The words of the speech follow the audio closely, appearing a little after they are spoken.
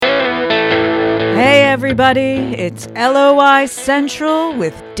everybody. It's LOI Central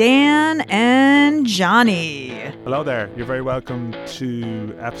with Dan and Johnny. Hello there. You're very welcome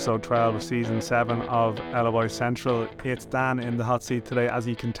to episode 12 of season 7 of LOI Central. It's Dan in the hot seat today, as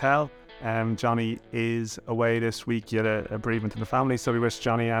you can tell. Johnny is away this week. He had a bereavement in the family, so we wish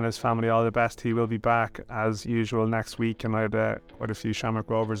Johnny and his family all the best. He will be back as usual next week, and I had quite a few Shamrock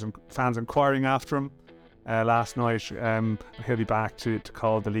Rovers and fans inquiring after him last night. He'll be back to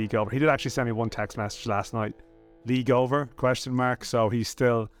call the league over. He did actually send me one text message last night, league over, ? So he's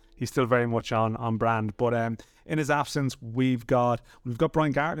still very much on brand. But in his absence, we've got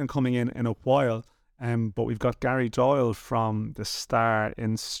Brian Gartland coming in a while. But we've got Garry Doyle from the Star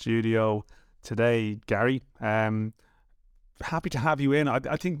in studio today. Garry, happy to have you in.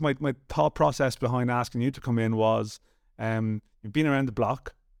 I think my thought process behind asking you to come in was you've been around the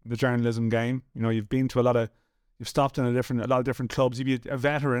block, the journalism game. You know, you've been to you've stopped in a lot of different clubs. You'd be a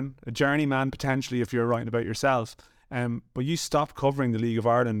veteran, a journeyman potentially if you're writing about yourself. But you stopped covering the League of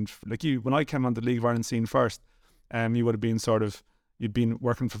Ireland. Like when I came on the League of Ireland scene first, you would have been you'd been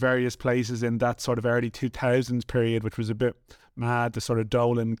working for various places in that sort of early 2000s period, which was a bit mad, the sort of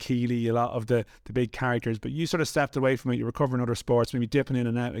Dolan, Keeley, a lot of the big characters. But you sort of stepped away from it. You were covering other sports, maybe dipping in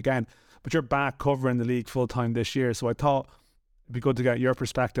and out again. But you're back covering the league full-time this year. So I thought it'd be good to get your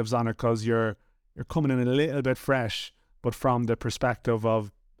perspectives on it, because you're coming in a little bit fresh, but from the perspective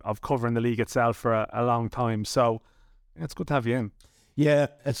of covering the league itself for a long time. So it's good to have you in. Yeah,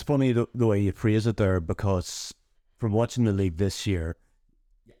 it's funny the way you phrase it there, because from watching the league this year,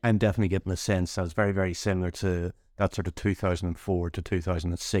 I'm definitely getting a sense that it's very, very similar to that sort of 2004 to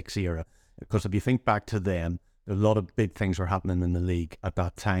 2006 era. Because if you think back to then, a lot of big things were happening in the league at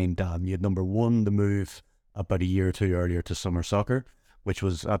that time, Dan. You had number one, the move about a year or two earlier to summer soccer,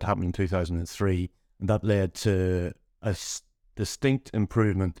 that happened in 2003. And that led to a distinct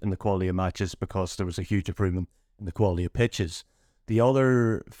improvement in the quality of matches, because there was a huge improvement in the quality of pitches. The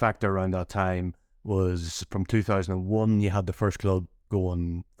other factor around that time was from 2001, you had the first club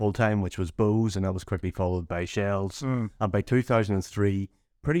going full-time, which was Bowes, and that was quickly followed by Shells. And by 2003,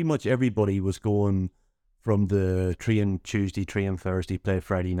 pretty much everybody was going from the train Tuesday, train Thursday, play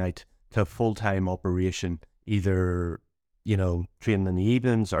Friday night, to full-time operation, either, training in the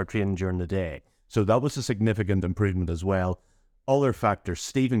evenings or training during the day. So that was a significant improvement as well. Other factors,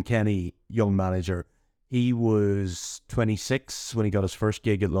 Stephen Kenny, young manager, he was 26 when he got his first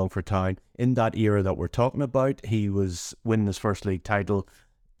gig at Longford Town. In that era that we're talking about, he was winning his first league title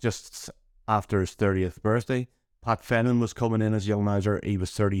just after his 30th birthday. Pat Fennan was coming in as young manager. He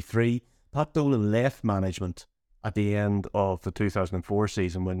was 33. Pat Dolan left management at the end of the 2004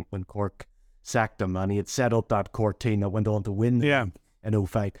 season when Cork sacked him, and he had set up that Cork team that went on to win the league in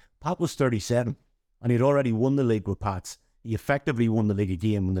 2005. Pat was 37, and he'd already won the league with Pats. He effectively won the league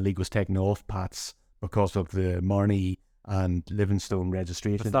again when the league was taken off Pats, because of the Marnie and Livingstone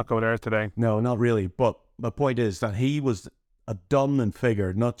registration. Let's not go there today. No, not really. But my point is that he was a dominant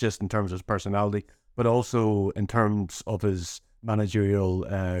figure, not just in terms of his personality, but also in terms of his managerial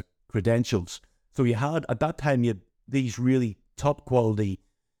credentials. So you had, at that time, you had these really top quality,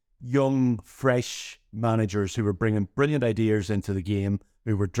 young, fresh managers who were bringing brilliant ideas into the game,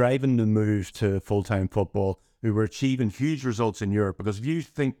 who were driving the move to full-time football, who were achieving huge results in Europe. Because if you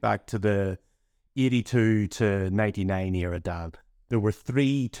think back to the 82 to 99 era, Dan, there were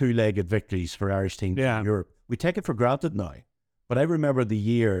 3 two-legged victories for Irish teams in Europe. We take it for granted now, but I remember the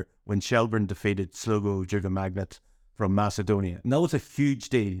year when Shelburne defeated Sligo Jugomagnet from Macedonia, and that was a huge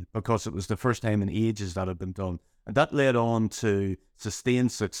deal, because it was the first time in ages that had been done, and that led on to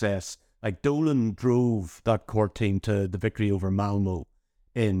sustained success. Like Dolan drove that Cork team to the victory over Malmo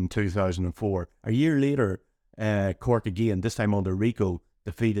in 2004. A year later, Cork again, this time under Rico,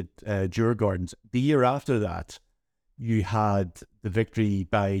 defeated Djurgårdens. The year after that, you had the victory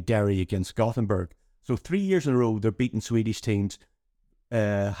by Derry against Gothenburg. So 3 years in a row, they're beating Swedish teams.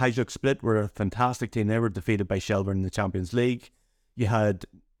 Hajduk Split were a fantastic team. They were defeated by Shelburne in the Champions League. You had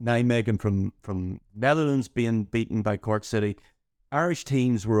Nijmegen from Netherlands being beaten by Cork City. Irish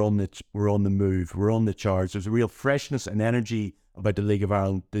teams were on the move, were on the charge. There's a real freshness and energy about the League of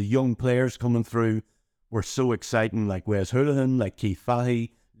Ireland. The young players coming through were so exciting, like Wes Houlihan, like Keith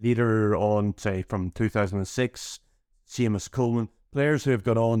Fahey, later on, say, from 2006, Seamus Coleman, players who have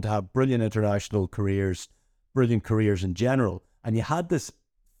gone on to have brilliant international careers, brilliant careers in general. And you had this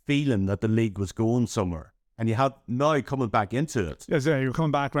feeling that the league was going somewhere. And you had now coming back into it. Yes, you're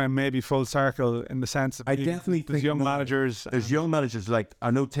coming back around maybe full circle in the sense of I definitely think young managers. There's young managers, like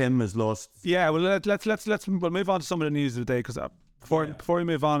I know Tim has lost. Yeah, well we'll move on to some of the news of the day, because before we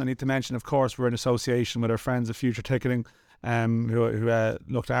move on, I need to mention, of course, we're in association with our friends at Future Ticketing. who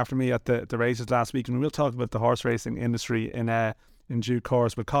looked after me at the races last week, and we'll talk about the horse racing industry in due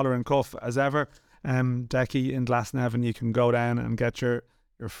course. With collar and cuff as ever, Decky in Glasnevin, you can go down and get your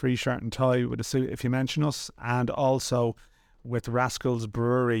free shirt and tie with a suit if you mention us, and also with Rascals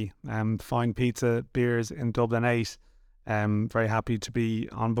Brewery, fine pizza, beers in Dublin 8. Very happy to be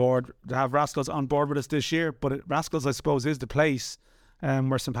on board, to have Rascals on board with us this year. But Rascals, I suppose, is the place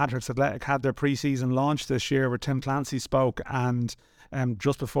where St Patrick's Athletic had their pre-season launch this year, where Tim Clancy spoke. And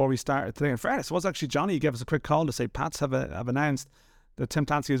just before we started today, in fairness, it was actually Johnny who gave us a quick call to say Pats have announced that Tim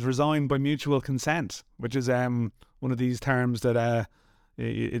Clancy has resigned by mutual consent, which is one of these terms that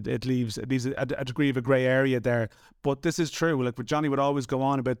it leaves a degree of a grey area there. But this is true. Like, Johnny would always go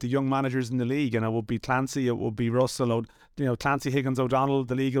on about the young managers in the league, and it would be Clancy, it would be Russell, Clancy, Higgins, O'Donnell,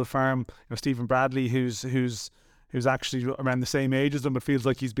 the legal firm, Stephen Bradley, who's actually around the same age as them, but feels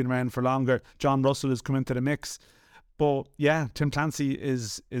like he's been around for longer. John Russell has come into the mix. But yeah, Tim Clancy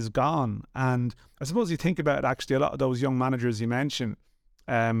is gone. And I suppose you think about it, actually, a lot of those young managers you mentioned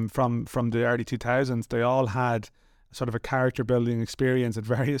from the early 2000s, they all had sort of a character building experience at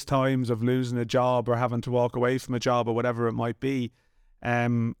various times of losing a job or having to walk away from a job or whatever it might be.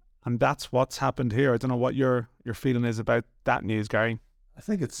 And that's what's happened here. I don't know what your feeling is about that news, Gary. I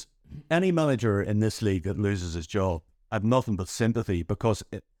think it's any manager in this league that loses his job, I have nothing but sympathy for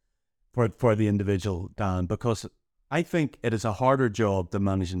the individual, Dan, because I think it is a harder job than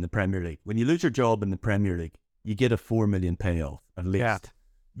managing the Premier League. When you lose your job in the Premier League, you get a 4 million payoff at least. Yeah.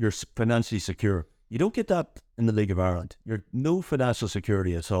 You're financially secure. You don't get that in the League of Ireland. You're no financial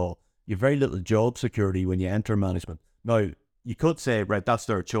security at all. You have very little job security when you enter management. Now, you could say, right, that's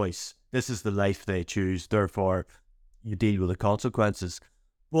their choice. This is the life they choose. Therefore, you deal with the consequences.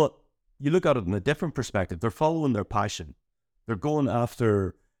 But you look at it in a different perspective. They're following their passion. They're going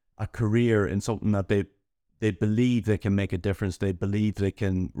after a career in something that they believe they can make a difference. They believe they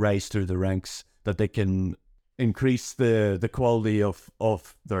can rise through the ranks, that they can increase the quality of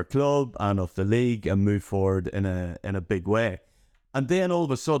their club and of the league and move forward in a big way. And then all of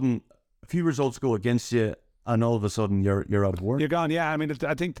a sudden, a few results go against you, and all of a sudden you're out of work. You're gone. Yeah, I mean,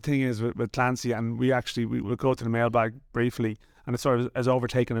 I think the thing is with Clancy, and we will go to the mailbag briefly, and it sort of has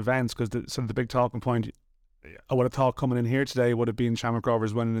overtaken events, because the big talking point I would have thought coming in here today would have been Shamrock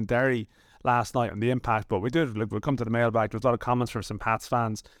Rovers winning in Derry last night and the impact. But we'll come to the mailbag. There's a lot of comments from some Pats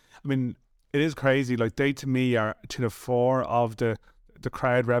fans. I mean, it is crazy. Like, they to me are to the fore of the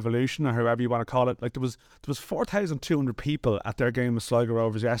crowd revolution, or however you want to call it. Like, there was 4,200 people at their game with Sligo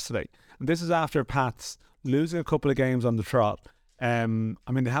Rovers yesterday, and this is after Pats losing a couple of games on the trot. I mean,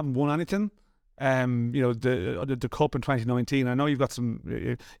 they haven't won anything. The cup in 2019. I know you've got some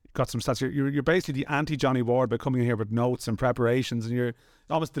stats. You're basically the anti-Johnny Ward by coming in here with notes and preparations, and you're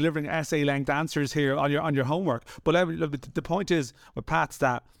almost delivering essay-length answers here on your homework. But the point is with Pats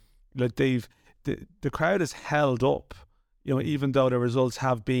that, like, the crowd is held up, even though the results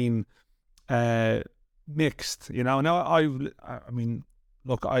have been mixed. Now I mean,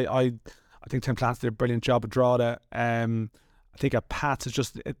 look, I think Tim Clancy did a brilliant job at Drogheda. I think at Pats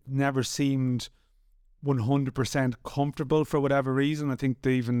it never seemed 100% comfortable for whatever reason. I think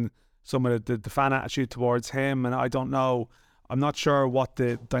even some of the fan attitude towards him, and I don't know, I'm not sure what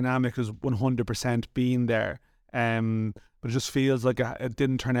the dynamic is 100% being there. But it just feels like it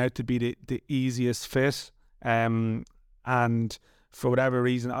didn't turn out to be the easiest fit. And for whatever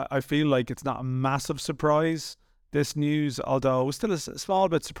reason, I feel like it's not a massive surprise, this news, although it was still a small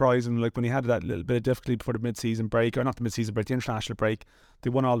bit surprising. Like, when he had that little bit of difficulty before the mid-season break, or not the mid-season break, the international break, they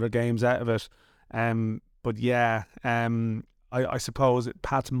won all their games out of it. But yeah, I suppose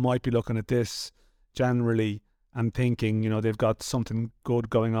Pats might be looking at this generally and thinking, they've got something good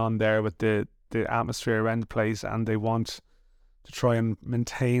going on there with the atmosphere around the place, and they want to try and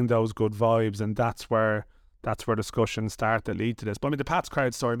maintain those good vibes, and that's where discussions start that lead to this. But I mean, the Pats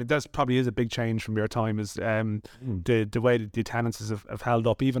crowd story, I mean, this probably is a big change from your time, is the way that the attendances have held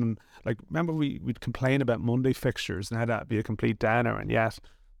up. Even, like, remember we'd complain about Monday fixtures and how that'd be a complete downer, and yet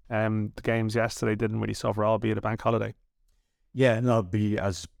the games yesterday didn't really suffer, albeit a bank holiday. Yeah, and I'll be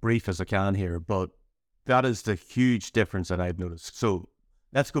as brief as I can here, but that is the huge difference that I've noticed. So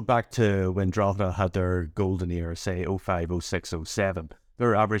let's go back to when Drogheda had their golden era, say 05, 06, 07.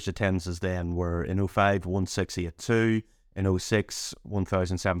 Their average attendances then were in 05, 1682, in 06,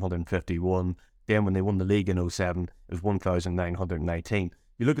 1,751. Then when they won the league in 07, it was 1,919.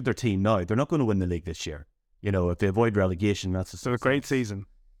 You look at their team now, they're not going to win the league this year. If they avoid relegation, that's a great season.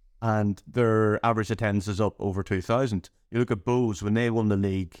 And their average attendance is up over 2,000. You look at Bows, when they won the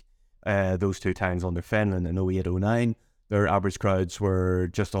league those two times under Fenlon in 08, 09, their average crowds were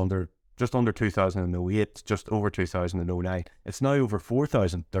just under just under 2,000 in 08, just over 2,000 in 09. It's now over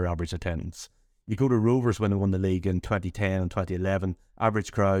 4,000, their average attendance. You go to Rovers when they won the league in 2010 and 2011,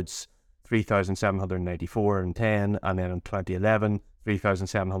 average crowds 3,794 and 10, and then in 2011,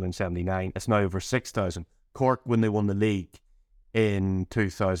 3,779. It's now over 6,000. Cork, when they won the league in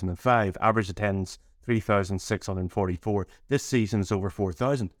 2005, average attendance 3,644. This season is over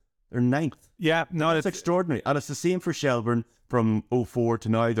 4,000. They're ninth. Yeah, no, it's extraordinary. And it's the same for Shelbourne. From 04 to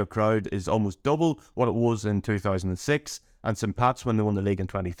now, their crowd is almost double what it was in 2006. And St. Pat's, when they won the league in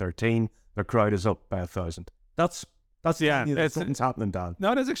 2013, their crowd is up by 1,000. That's yeah, something's happening, Dan.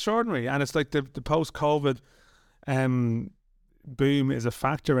 No, it is extraordinary, and it's like the post-COVID boom is a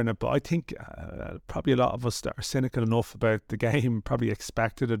factor in it. But I think probably a lot of us that are cynical enough about the game probably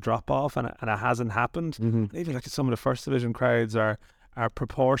expected a drop off, and it hasn't happened. Mm-hmm. Even like some of the first division crowds are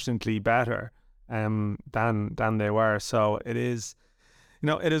proportionately better than they were. So it is,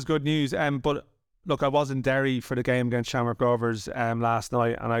 it is good news. But look, I was in Derry for the game against Shamrock Rovers last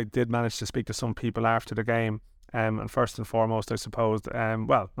night, and I did manage to speak to some people after the game. And first and foremost, I suppose,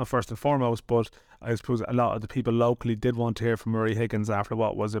 well, not first and foremost, but I suppose a lot of the people locally did want to hear from Murray Higgins after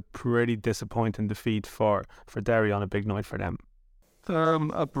what was a pretty disappointing defeat for Derry on a big night for them.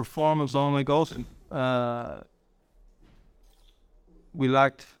 A performance only goes. We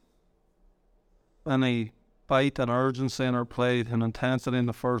lacked any bite and urgency in our play and intensity in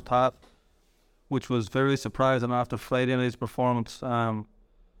the first half, which was very surprising after Friday night's performance.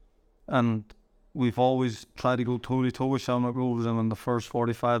 And we've always tried to go toe-to-toe with Shamrock Rovers, and in the first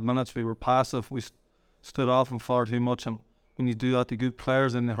 45 minutes we were passive. We stood off them far too much, and when you do that to good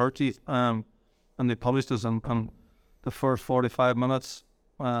players, and they hurt you, and they punished us, and the first 45 minutes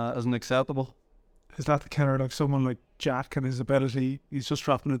isn't acceptable. Is that the killer, like someone like Jack and his ability? He's just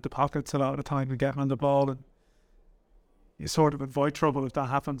dropping into pockets a lot of the time and getting on the ball, and you sort of avoid trouble if that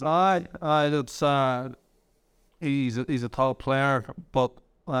happens. It's he's a top player, but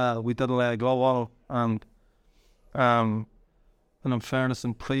we didn't let it go on him, and in fairness,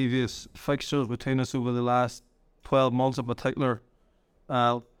 in previous fixtures between us over the last 12 months in particular,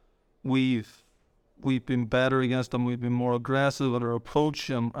 we've been better against them. We've been more aggressive in our approach,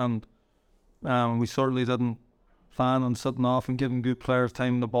 and we certainly didn't plan on sitting off and giving good players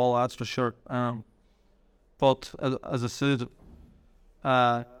time on the ball, that's for sure. But as I said,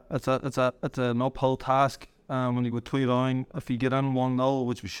 it's an uphill task. When you go 2-down, if you get in 1-0,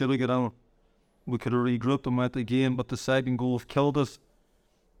 which we should have got in, we could have regrouped them out the game, but the second goal killed us.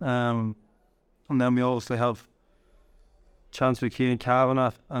 And then we obviously have chance with Cian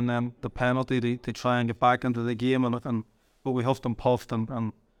Kavanagh, and then the penalty to try and get back into the game, but we huffed and puffed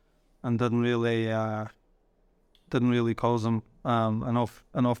and didn't really cause them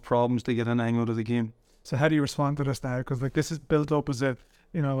enough problems to get in out of the game. So how do you respond to this now? Because like this is built up as a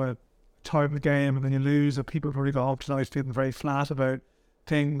title game, and then you lose, and people probably go home tonight feeling very flat about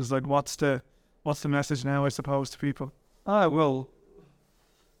things. Like what's the message now, I suppose, to people? Well,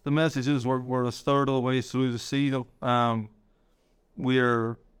 the message is we're a third of the way through the season.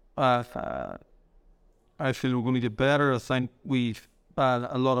 We're I feel we're going to get better. I think we've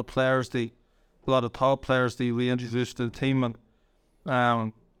a lot of top players they reintroduced to the team,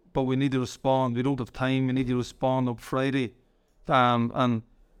 and but we need to respond. We don't have time. We need to respond on Friday,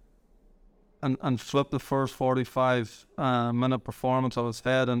 and flip the first 45 minute performance on its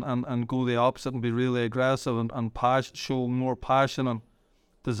head and go the opposite and be really aggressive and show more passion and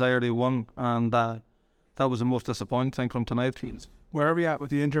desire to win. And that was the most disappointing thing from tonight. Where are we at with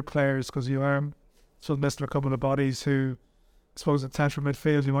the injured players? Because you are still missing a couple of bodies who, I suppose, at central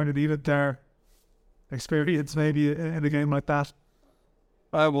midfield, you might have needed their experience maybe in a game like that.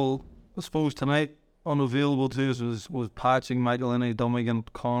 I suppose tonight unavailable to us was Patching, Michael Innie, Dummigan,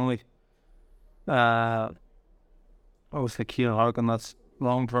 Connolly. Obviously Cian Harkin, that's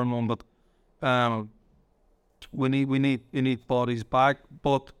long term one, but we need bodies back.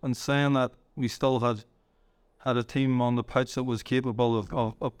 But in saying that, we still had a team on the pitch that was capable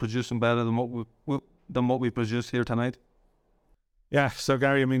of producing better than what we produced here tonight. Yeah, so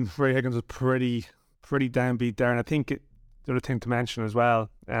Gary, I mean, Ray Higgins was pretty downbeat there, and I think the other thing to mention as well,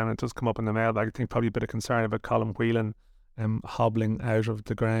 and it does come up in the mailbag, I think probably a bit of concern about Colin Whelan hobbling out of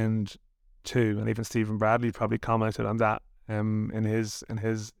the ground too, and even Stephen Bradley probably commented on that in his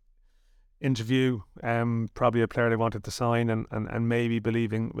interview. Probably a player they wanted to sign, and maybe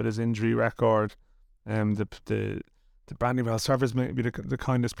believing with his injury record, the Brandywell Service may be the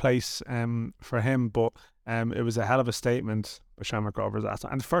kindest place for him, but it was a hell of a statement by Shamrock Rovers last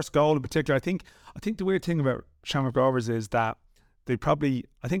night. And the first goal in particular, I think the weird thing about Shamrock Rovers is that they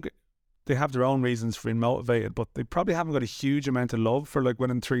they have their own reasons for being motivated, but they probably haven't got a huge amount of love for like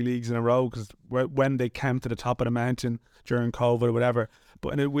winning 3 leagues in a row, because when they came to the top of the mountain during COVID or whatever.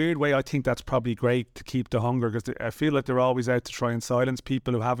 But in a weird way, I think that's probably great to keep the hunger, because I feel like they're always out to try and silence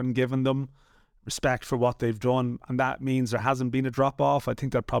people who haven't given them respect for what they've done, and that means there hasn't been a drop off. I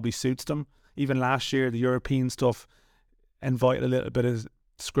think that probably suits them. Even last year, the European stuff invited a little bit of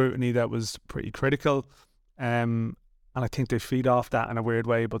scrutiny that was pretty critical, and I think they feed off that in a weird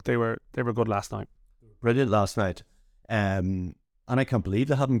way. But they were good last night. Brilliant last night, and I can't believe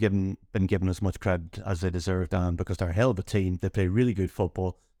they haven't been given as much credit as they deserve, Dan, because they're a hell of a team. They play really good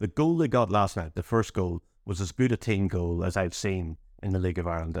football. The goal they got last night, the first goal, was as good a team goal as I've seen in the League of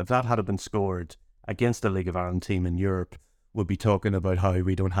Ireland. If that had been scored against the League of Ireland team in Europe, we'll be talking about how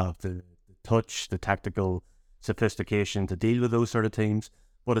we don't have the touch, the tactical sophistication to deal with those sort of teams.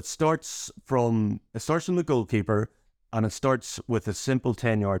 But it starts from the goalkeeper, and it starts with a simple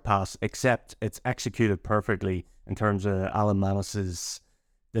 10-yard pass, except it's executed perfectly in terms of Alan Manus's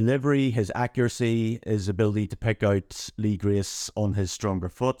delivery, his accuracy, his ability to pick out Lee Grace on his stronger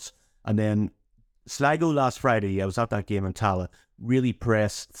foot. And then Sligo last Friday, I was at that game in Tala, really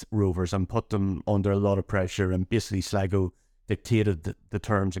pressed Rovers and put them under a lot of pressure, and basically Sligo dictated the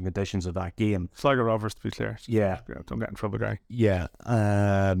terms and conditions of that game. Sligo Rovers, to be clear. Yeah. Don't get in trouble, Gary. Yeah.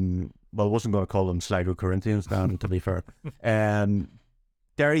 Well, I wasn't going to call them Sligo Corinthians, Dan, to be fair.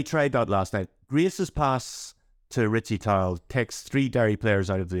 Derry tried that last night. Grace's pass to Richie Towell takes 3 Derry players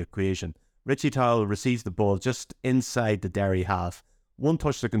out of the equation. Richie Towell receives the ball just inside the Derry half. 1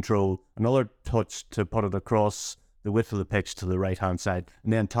 touch to control, another touch to put it across the width of the pitch to the right-hand side,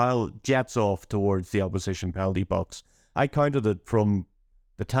 and then Towell jets off towards the opposition penalty box. I counted it from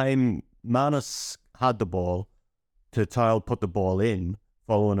the time Manus had the ball to Towell put the ball in,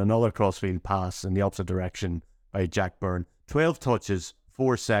 following another crossfield pass in the opposite direction by Jack Byrne. 12 touches,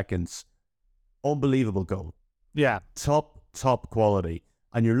 4 seconds. Unbelievable goal. Yeah. Top quality.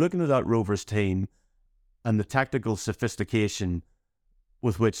 And you're looking at that Rovers team and the tactical sophistication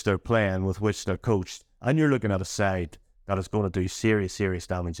with which they're playing, with which they're coached, and you're looking at a side that is going to do serious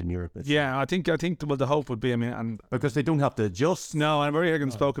damage in Europe. Yeah, I think the hope would be, because they don't have to adjust. No, and Murray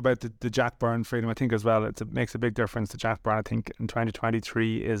Higgins spoke about the Jack Byrne freedom. I think as well, it makes a big difference to Jack Byrne. I think in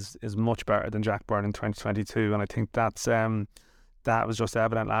 2023 is much better than Jack Byrne in 2022, and I think that was just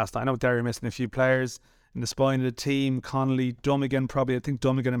evident last night. I know Derry missing a few players in the spine of the team. Connolly, Dummigan, probably. I think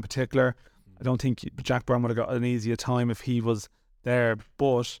Dummigan in particular. I don't think Jack Byrne would have got an easier time if he was there,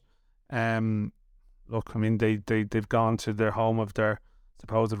 but look, they've gone to their home of their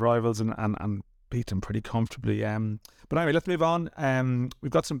supposed rivals and beat them pretty comfortably. But anyway, let's move on.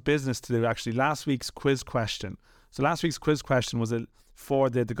 We've got some business to do, actually. Last week's quiz question. So last week's quiz question was for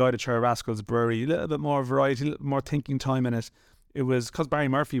the Guided Chair Rascals Brewery. A little bit more variety, a little more thinking time in it. It was because Barry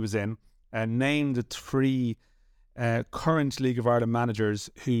Murphy was in and named the 3 current League of Ireland managers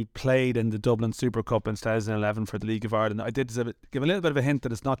who played in the Dublin Super Cup in 2011 for the League of Ireland. I did give a little bit of a hint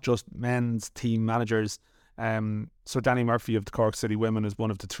that it's not just men's team managers. So Danny Murphy of the Cork City Women is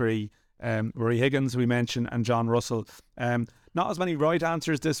one of the 3. Rory Higgins, we mentioned, and John Russell. Not as many right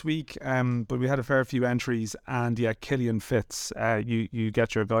answers this week, but we had a fair few entries. And yeah, Killian Fitz, you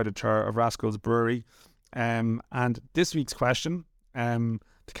get your Guided Tour of Rascals Brewery. And this week's question, to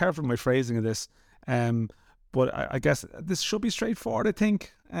careful my phrasing of this, but I guess this should be straightforward, I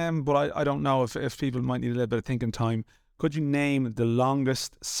think. But I don't know if people might need a little bit of thinking time. Could you name the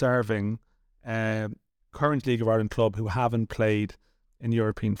longest serving current League of Ireland club who haven't played in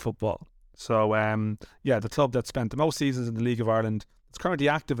European football? So, the club that spent the most seasons in the League of Ireland, it's currently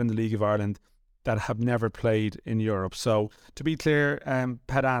active in the League of Ireland, that have never played in Europe. So, to be clear,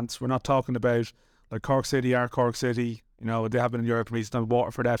 pedants, we're not talking about like Cork City or Cork City. You know, they have been in Europe recently.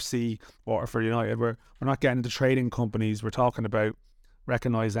 Waterford FC, Waterford United. We're not getting into trading companies. We're talking about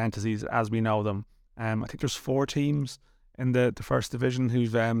recognised entities as we know them. I think there's 4 teams in the first division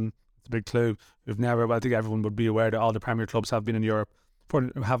who've, it's a big clue, who've never, well, I think everyone would be aware that all the Premier clubs have been in Europe. For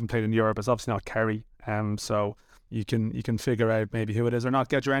who haven't played in Europe, it's obviously not Kerry. So you can figure out maybe who it is or not.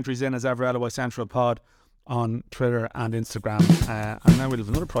 Get your entries in as ever, LOI Central Pod on Twitter and Instagram. And now we'll have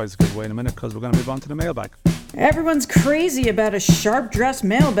another prize to give away in a minute, because we're going to move on to the mailbag. Everyone's crazy about a sharp-dressed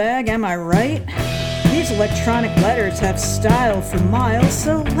mailbag, am I right? These electronic letters have style for miles,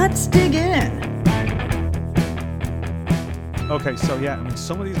 so let's dig in. Okay, so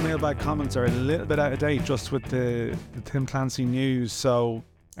some of these mailbag comments are a little bit out of date just with the Tim Clancy news. So,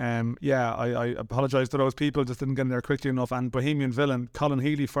 I apologise to those people, just didn't get in there quickly enough. And Bohemian Villain, Colin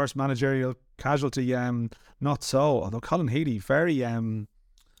Healy, first managerial casualty, not so. Although Colin Healy, very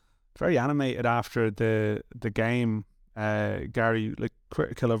animated after the game Garry, like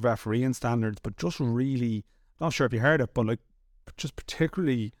critical of refereeing standards, but just really, not sure if you heard it, but like just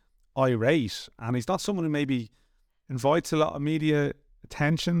particularly irate. And he's not someone who maybe invites a lot of media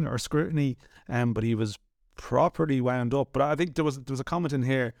attention or scrutiny, but he was properly wound up. But I think there was a comment in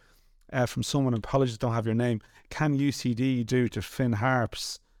here from someone, apologies, don't have your name. Can UCD do to Finn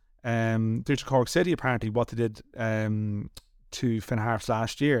Harps, due to Cork City apparently, what they did to Finn Harps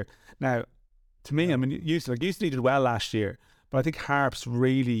last year? Now, to me, I mean, UCD did well last year, but I think Harps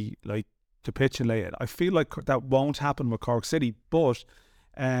really like capitulated. I feel like that won't happen with Cork City, but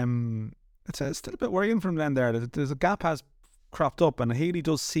it's still a bit worrying from them there. There's a gap has cropped up, and Healy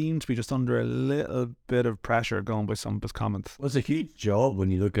does seem to be just under a little bit of pressure going by some of his comments. Well, it's a huge job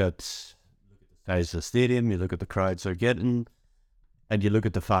when you look at the size of the stadium, you look at the crowds they're getting, and you look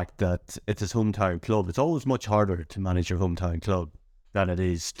at the fact that it's his hometown club. It's always much harder to manage your hometown club than it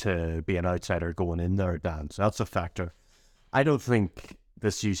is to be an outsider going in there, Dan. So that's a factor. I don't think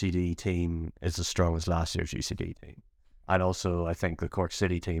this UCD team is as strong as last year's UCD team. And also, I think the Cork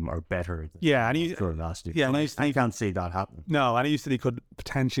City team are better than last year. Yeah, and I can't see that happen. No, and UCD could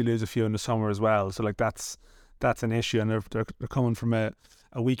potentially lose a few in the summer as well. So like that's an issue, and they're coming from a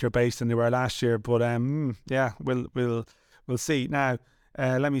weaker base than they were last year. But yeah, we'll see. Now,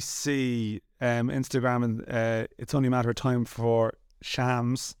 let me see Instagram, and it's only a matter of time for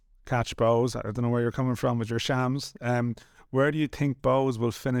Shams catch Bows. I don't know where you're coming from with your Shams. Where do you think Bows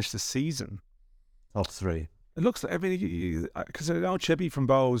will finish the season? Top 3. It looks like, I mean, because I know Chippy from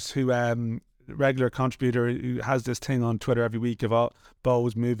Bows, who regular contributor who has this thing on Twitter every week about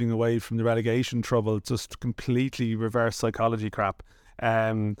Bows moving away from the relegation trouble, just completely reverse psychology crap,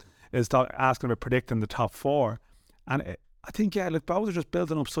 is asking about predicting the top 4. And I think, yeah, like Bows are just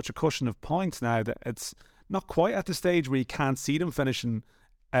building up such a cushion of points now that it's not quite at the stage where you can't see them finishing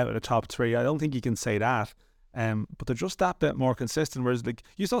out of the top 3. I don't think you can say that. But they're just that bit more consistent. Whereas, like,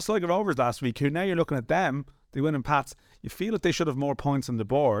 you saw Sligo Rovers last week, who now you're looking at them, they win in Pats. You feel that they should have more points on the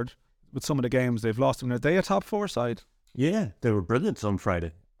board with some of the games they've lost. I mean, are they a top 4 side? Yeah, they were brilliant on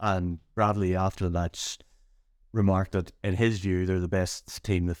Friday. And Bradley, after the match, remarked that, in his view, they're the best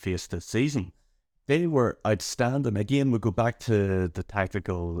team that faced this season. They were outstanding. Again, we go back to the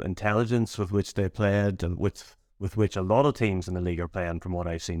tactical intelligence with which they played, and with which a lot of teams in the league are playing from what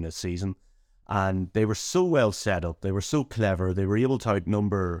I've seen this season. And they were so well set up. They were so clever. They were able to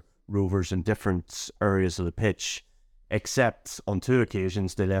outnumber Rovers in different areas of the pitch, except on 2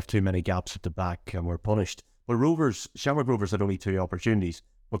 occasions they left too many gaps at the back and were punished. But Shamrock Rovers had only 2 opportunities,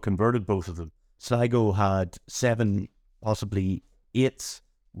 but converted both of them. Sligo had 7, possibly 8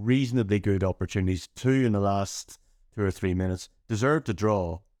 reasonably good opportunities, 2 in the last 2 or 3 minutes. Deserved to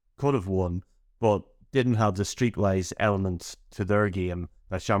draw, could have won, but didn't have the streetwise element to their game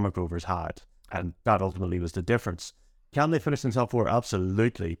that Shamrock Rovers had. And that ultimately was the difference. Can they finish in top 4?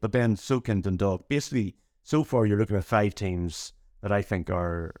 Absolutely. But then so can Dundalk. Basically, so far you're looking at 5 teams that I think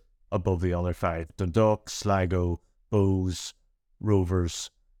are above the other 5. Dundalk, Sligo, Bows, Rovers,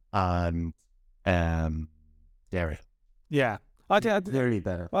 and Derry. Yeah. I think they're really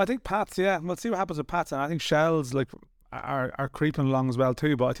better. Well, I think Pats, yeah. We'll see what happens with Pats. And I think Shells are creeping along as well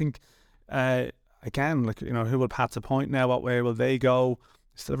too. But I think, again, like, you know, who will Pats appoint now? What way will they go?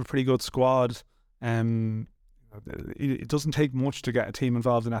 Still have a pretty good squad. It doesn't take much to get a team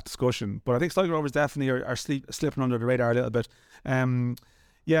involved in that discussion, but I think Sligo Rovers definitely are slipping under the radar a little bit.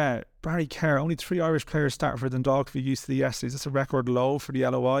 Yeah, Barry Kerr, only 3 Irish players started for Dundalk for UCD yesterday. Is this a record low for the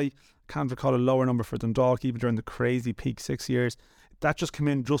LOI? Can't recall a lower number for Dundalk even during the crazy peak 6 years. That just came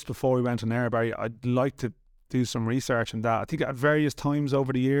in just before we went on air, Barry. I'd like to do some research on that. I think at various times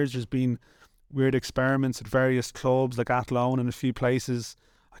over the years there's been weird experiments at various clubs like Athlone and a few places.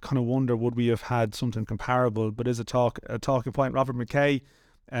 I kind of wonder, would we have had something comparable? But is a talking point. Robert McKay,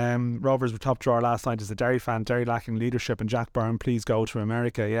 Rovers were top drawer last night as a Derry fan. Derry lacking leadership, and Jack Byrne, please go to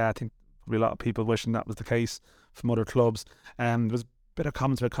America. Yeah, I think probably a lot of people wishing that was the case from other clubs. There was a bit of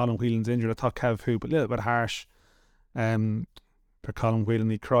comments about Colin Whelan's injured. I thought Kev Hoop a little bit harsh for Colin Whelan.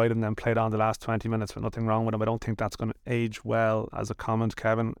 He cried and then played on the last 20 minutes with nothing wrong with him. I don't think that's going to age well as a comment,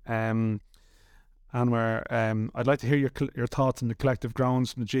 Kevin. Anwar, I'd like to hear your thoughts on the collective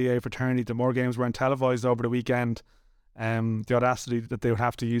groans from the GA fraternity. The more games weren't televised over the weekend. The audacity that they would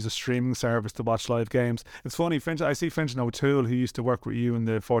have to use a streaming service to watch live games. It's funny, I see Finch O'Toole, who used to work with you in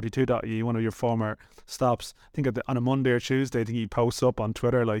the 42.e, one of your former stops. I think on a Monday or Tuesday, I think he posts up on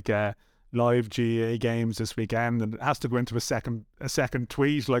Twitter like live GA games this weekend, and it has to go into a second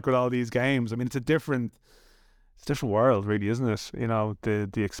tweet like with all these games. I mean, it's a different world, really, isn't it? You know,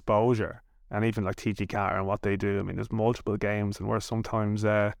 the exposure. And even like TG Carter and what they do. I mean, there's multiple games, and we're sometimes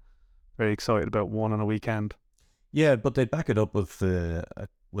very excited about one on a weekend. Yeah, but they back it up with the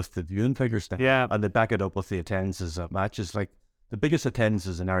viewing figures now. Yeah. And they back it up with the attendances at matches. Like, the biggest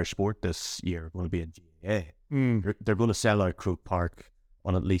attendances in Irish sport this year are going to be in GAA. They're going to sell out Croke Park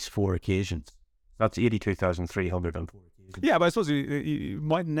on at least 4 occasions. That's 82,300 on 4 occasions. Yeah, but I suppose you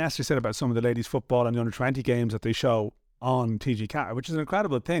mightn't necessarily say about some of the ladies' football and the under-20 games that they show on TG Car, which is an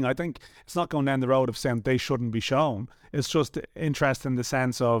incredible thing. I think it's not going down the road of saying they shouldn't be shown. It's just interesting in the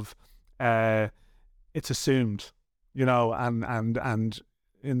sense of it's assumed, you know, and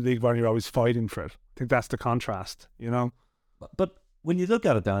in the League of Ireland you're always fighting for it. I think that's the contrast, you know. But when you look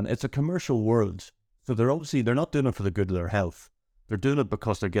at it, Dan, it's a commercial world. So they're not doing it for the good of their health. They're doing it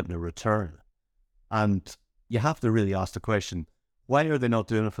because they're getting a return. And you have to really ask the question, why are they not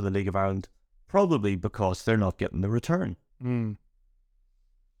doing it for the League of Ireland? Probably because they're not getting the return. And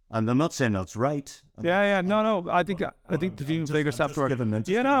I'm not saying that's right. No. I think the viewing figures have to work.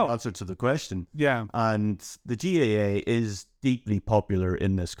 Answer to the question. Yeah. And the GAA is deeply popular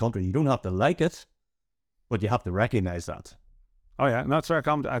in this country. You don't have to like it, but you have to recognise that. Oh yeah, and that's fair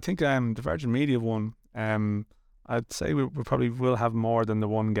comment. I think the Virgin Media one, I'd say we probably will have more than the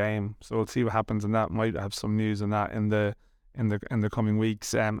one game. So we'll see what happens, and that might have some news on that in the coming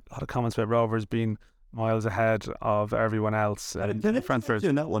weeks. A lot of comments about Rovers being miles ahead of everyone else. Doing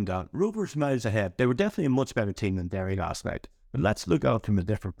that one down. Rovers miles ahead. They were definitely a much better team than Derry last night. But let's look at it from a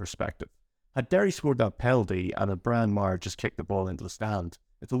different perspective. Had Derry scored that penalty and had Brian Maher just kicked the ball into the stand,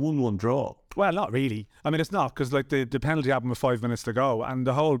 it's a 1-1 draw. Well, not really. I mean, it's not, because like the penalty happened with 5 minutes to go, and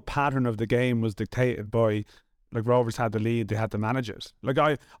the whole pattern of the game was dictated by, like, Rovers had the lead, they had to manage it. Like,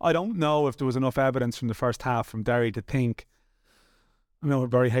 I don't know if there was enough evidence from the first half from Derry to think, I know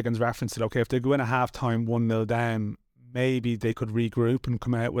Barry Higgins referenced it, okay, if they go in at half-time 1-0 down, maybe they could regroup and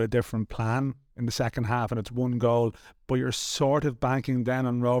come out with a different plan in the second half, and it's 1 goal, but you're sort of banking down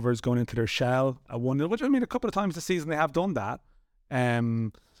on Rovers going into their shell at 1-0, which, I mean, a couple of times this season they have done that.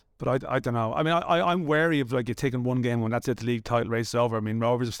 But I don't know. I mean, I'm wary of, like, you taking one game when that's it, the league title race is over. I mean,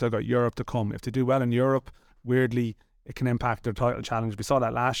 Rovers have still got Europe to come. If they do well in Europe, weirdly, it can impact their title challenge. We saw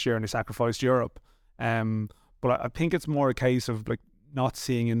that last year and they sacrificed Europe. But I think it's more a case of, like, not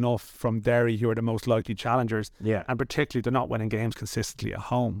seeing enough from Derry, who are the most likely challengers. Yeah. And particularly, they're not winning games consistently at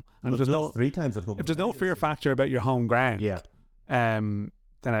home. And there's 3 times at home. If there's no fear factor about your home ground,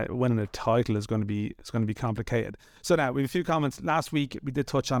 then winning a title is going to be complicated. So now we have a few comments. Last week we did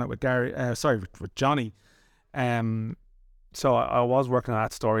touch on it with with Johnny. So I was working on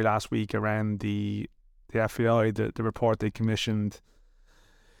that story last week around the FAI, the report they commissioned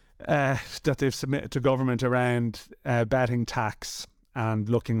that they've submitted to government around betting tax and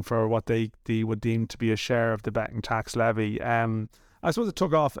looking for what they would deem to be a share of the betting tax levy. I suppose it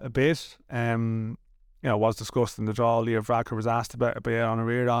took off a bit. It was discussed in the draw. Leo Varadkar was asked about it by on a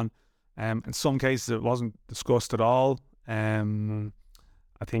Ruaidhri. In some cases, it wasn't discussed at all.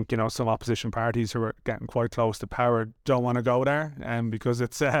 I think, some opposition parties who are getting quite close to power don't want to go there, because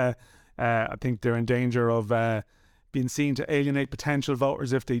it's, I think they're in danger of being seen to alienate potential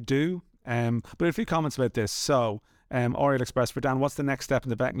voters if they do. But a few comments about this. So, Oriel Express for Dan, what's the next step in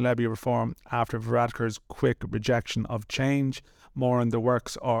the betting levy reform after Varadkar's quick rejection of change? More in the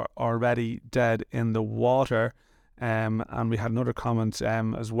works are already dead in the water. And we had another comment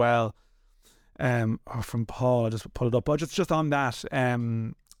as well from Paul. I just pulled it up. But just on that,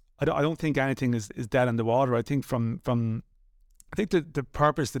 I don't think anything is dead in the water. I think I think the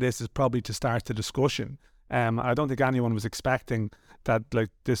purpose to this is probably to start the discussion. I don't think anyone was expecting that, like,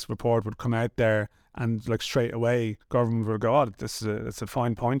 this report would come out there and, like, straight away government will go, it's a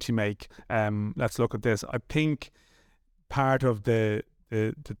fine point you make. Let's look at this. I think part of the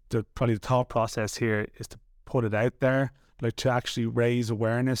probably the thought process here is to put it out there, like, to actually raise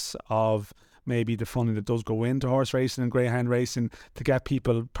awareness of maybe the funding that does go into horse racing and greyhound racing, to get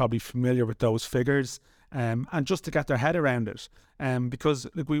people probably familiar with those figures, and just to get their head around it. Because,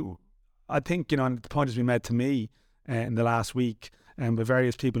 like, I think, and the point has been made to me in the last week by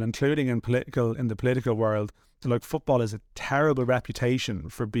various people, including in the political world, that, like, football is a terrible reputation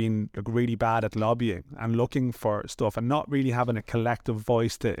for being, like, really bad at lobbying and looking for stuff and not really having a collective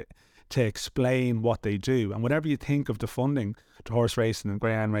voice to explain what they do. And whatever you think of the funding to horse racing and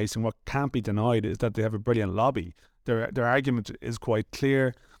greyhound racing, what can't be denied is that they have a brilliant lobby. Their argument is quite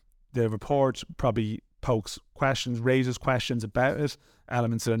clear. The report probably raises questions about it,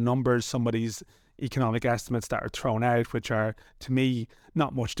 elements of the numbers, somebody's economic estimates that are thrown out, which are, to me,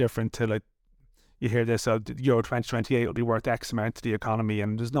 not much different to, like, you hear this, Euro 2028 will be worth X amount to the economy,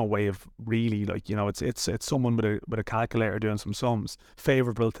 and there's no way of really, like, it's someone with a calculator doing some sums,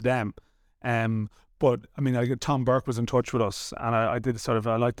 favourable to them. But I mean, Tom Burke was in touch with us, and I did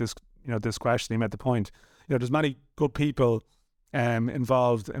I like this this question. He made the point. There's many good people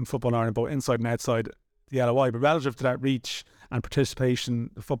involved in football in Ireland, both inside and outside the LOI, but relative to that reach and participation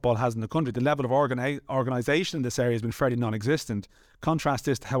the football has in the country, the level of organisation in this area has been fairly non-existent. Contrast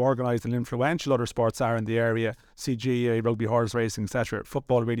this to how organised and influential other sports are in the area, CGA, rugby, horse racing, etc.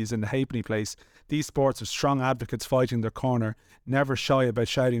 Football really is in the halfpenny place. These sports have strong advocates fighting their corner, never shy about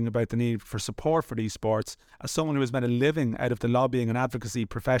shouting about the need for support for these sports. As someone who has made a living out of the lobbying and advocacy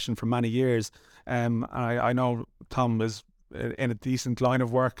profession for many years, I know Tom is in a decent line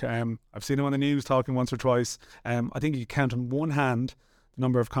of work. I've seen him on the news talking once or twice. I think you can count on one hand the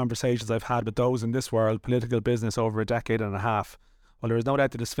number of conversations I've had with those in this world, political business, over a decade and a half. While there is no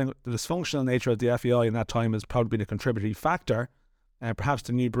doubt the dysfunctional nature of the FEI in that time has probably been a contributory factor, perhaps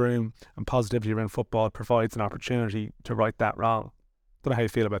the new broom and positivity around football provides an opportunity to right that wrong. Don't know how you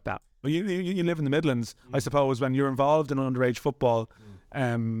feel about that. Well, you live in the Midlands, I suppose, when you're involved in underage football,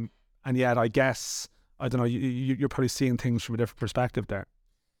 and yet I guess, I don't know, you're probably seeing things from a different perspective there.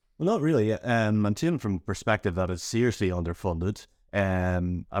 Well, not really. I'm seeing it from the perspective that it's seriously underfunded.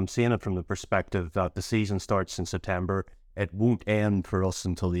 I'm seeing it from the perspective that the season starts in September. It won't end for us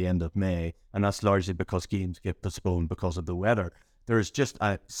until the end of May, and that's largely because games get postponed because of the weather. There's just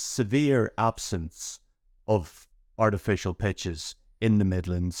a severe absence of artificial pitches in the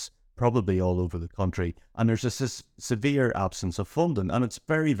Midlands, probably all over the country, and there's a severe absence of funding, and it's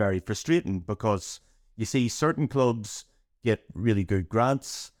very, very frustrating because you see certain clubs get really good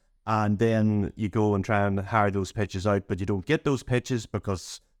grants, and then you go and try and hire those pitches out, but you don't get those pitches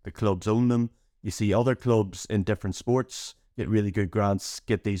because the clubs own them. You see other clubs in different sports get really good grants,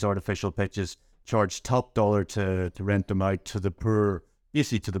 get these artificial pitches, charge top dollar to rent them out to the poor,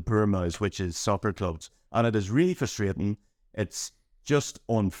 basically to the poor mouths, which is soccer clubs. And it is really frustrating. It's just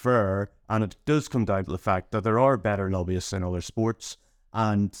unfair, and it does come down to the fact that there are better lobbyists in other sports,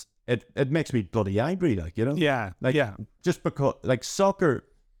 and it makes me bloody angry, just because soccer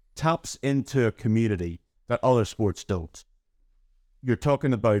taps into a community that other sports don't. You're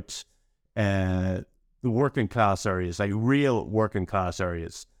talking about the working class areas, like real working class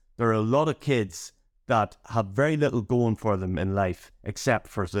areas. There are a lot of kids that have very little going for them in life except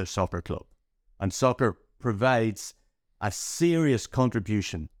for their soccer club, and soccer provides a serious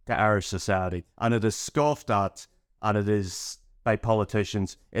contribution to Irish society, and it is scoffed at, and it is by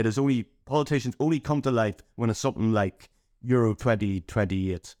politicians. Politicians only come to life when it's something like Euro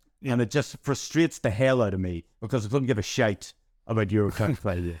 2028, and it just frustrates the hell out of me because I couldn't give a shite about Euro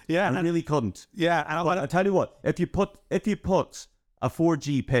 2028. I really couldn't. Yeah, and I tell you what, if you put a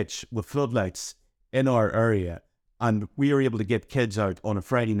 4G pitch with floodlights in our area, and we are able to get kids out on a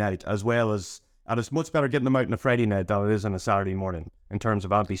Friday night, and it's much better getting them out on a Friday night than it is on a Saturday morning in terms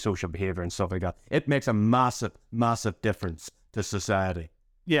of antisocial behaviour and stuff like that. It makes a massive, massive difference to society.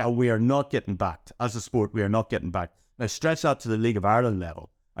 Yeah. And we are not getting backed. As a sport, we are not getting backed. Now, stretch that to the League of Ireland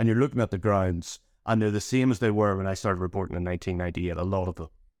level, and you're looking at the grounds, and they're the same as they were when I started reporting in 1998, a lot of them.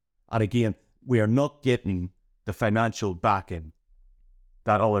 And again, we are not getting the financial backing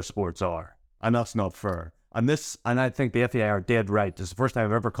that other sports are, and that's not fair. And I think the FAI are dead right. This is the first time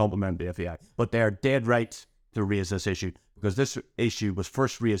I've ever complimented the FAI, but they are dead right to raise this issue, because this issue was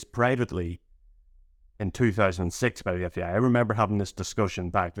first raised privately in 2006 by the FAI. I remember having this discussion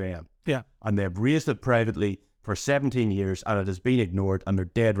back then. Yeah. And they've raised it privately for 17 years, and it has been ignored, and they're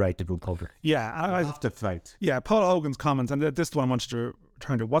dead right to go public. Yeah. I have to fight. Yeah, Paul Hogan's comments, and this is one I want you to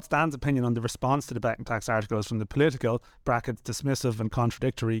return to. What's Dan's opinion on the response to the betting tax articles from the political brackets, dismissive and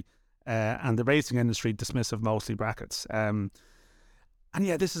contradictory, and the racing industry, dismissive mostly brackets? And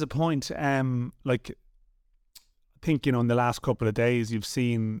yeah, this is a point, I think, in the last couple of days, you've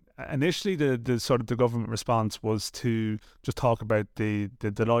seen initially the sort of the government response was to just talk about the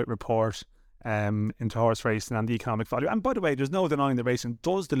Deloitte report into horse racing and the economic value. And by the way, there's no denying that racing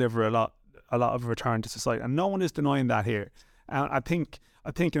does deliver a lot of return to society, and no one is denying that here. And I think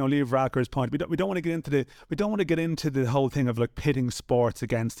Liam Varadkar's point, we don't want to get into the whole thing of pitting sports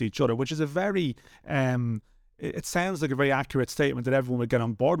against each other, which is a very it sounds like a very accurate statement that everyone would get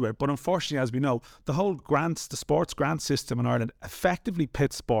on board with, but unfortunately, as we know, the sports grant system in Ireland effectively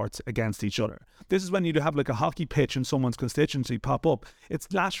pits sports against each other. This is when you have a hockey pitch in someone's constituency pop up. It's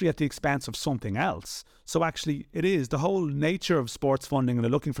literally at the expense of something else. So actually, it is the whole nature of sports funding, and the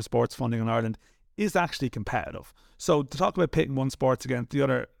looking for sports funding in Ireland is actually competitive. So to talk about pitting one sports against the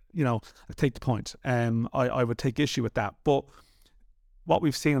other, I take the point. I would take issue with that, but what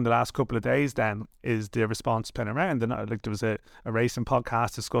we've seen in the last couple of days then is the response been around. And there was a racing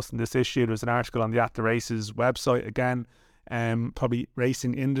podcast discussing this issue. There was an article on the At The Races website again, probably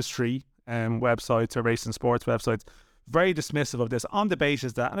racing industry websites or racing sports websites, very dismissive of this on the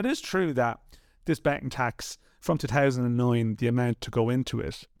basis that, and it is true that this betting tax from 2009, the amount to go into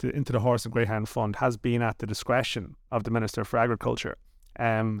it, into the Horse and Greyhound Fund, has been at the discretion of the Minister for Agriculture.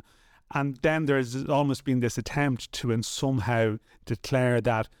 And then there's almost been this attempt to somehow declare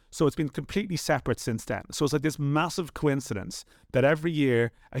that, so it's been completely separate since then. So it's like this massive coincidence that every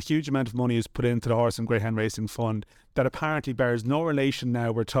year a huge amount of money is put into the Horse and Greyhound Racing Fund that apparently bears no relation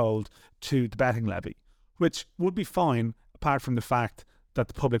now, we're told, to the betting levy, which would be fine apart from the fact that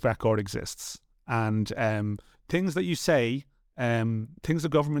the public record exists. And things that you say, things the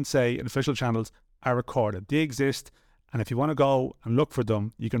government say in official channels are recorded. They exist, and if you want to go and look for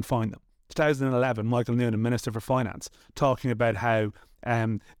them, you can find them. 2011, Michael Noonan, Minister for Finance, talking about how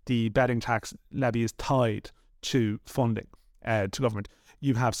the betting tax levy is tied to funding to government.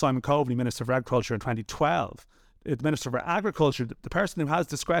 You have Simon Coveney, Minister for Agriculture, in 2012. The Minister for Agriculture, the person who has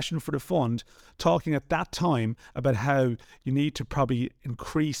discretion for the fund, talking at that time about how you need to probably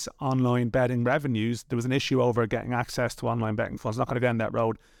increase online betting revenues. There was an issue over getting access to online betting funds. Not going to go down that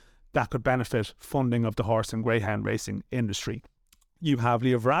road. That could benefit funding of the horse and greyhound racing industry. You have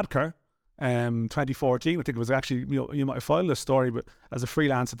Leo Varadkar, 2014, I think it was actually, you might have filed this story, but as a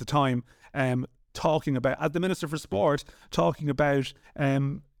freelance at the time, talking about, as the Minister for Sport, talking about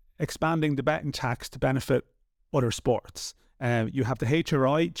expanding the betting tax to benefit other sports. You have the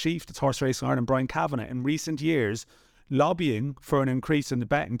HRI chief, that's Horse Racing Ireland, Brian Kavanagh, in recent years lobbying for an increase in the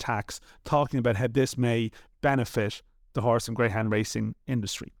betting tax, talking about how this may benefit the horse and greyhound racing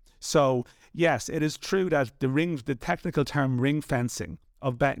industry. So yes, it is true that the technical term ring fencing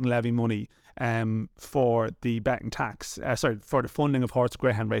of betting levy money for the betting tax, for the funding of horse and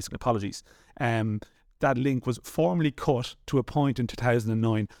greyhound racing, that link was formally cut to a point in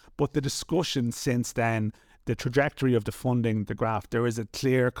 2009, but the discussion since then, the trajectory of the funding, the graph, there is a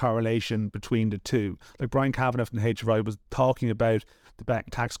clear correlation between the two. Like Brian Kavanagh from the HRI was talking about the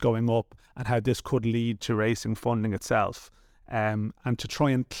betting tax going up and how this could lead to racing funding itself. And to try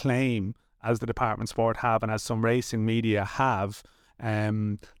and claim, as the Department of Sport have and as some racing media have,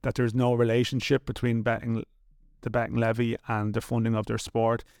 that there's no relationship between the betting levy and the funding of their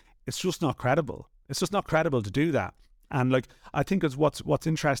sport, it's just not credible. It's just not credible to do that. And like, I think what's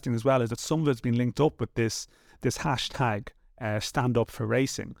interesting as well is that some of it's been linked up with this hashtag stand up for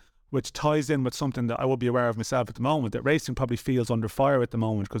racing, which ties in with something that I will be aware of myself at the moment, that racing probably feels under fire at the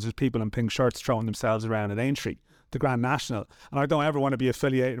moment because there's people in pink shirts throwing themselves around at Aintree, the Grand National, and I don't ever want to be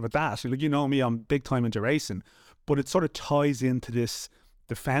affiliated with that. Like, you know me, I'm big time into racing, but it sort of ties into this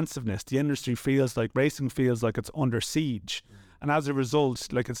defensiveness. The industry racing feels like it's under siege. And as a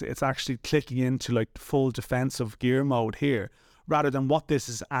result, like it's actually clicking into like full defensive gear mode here, rather than what this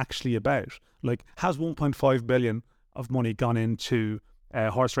is actually about. Like, has 1.5 billion of money gone into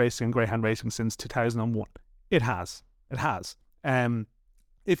horse racing and greyhound racing since 2001? It has.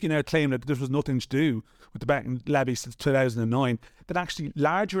 If you now claim that this was nothing to do with the betting levy since 2009, that actually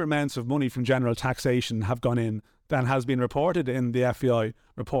larger amounts of money from general taxation have gone in than has been reported in the FEI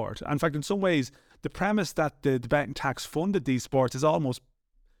report. In fact, in some ways, the premise that the betting tax funded these sports is almost,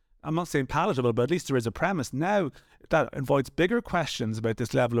 I'm not saying palatable, but at least there is a premise now that invites bigger questions about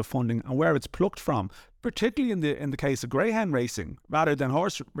this level of funding and where it's plucked from, particularly in the case of greyhound racing rather than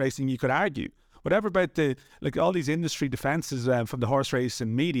horse racing. You could argue whatever about all these industry defences from the horse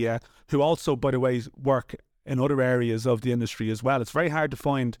racing media, who also, by the way, work in other areas of the industry as well. It's very hard to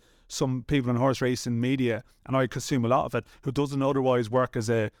find some people in horse racing media, and I consume a lot of it, who doesn't otherwise work as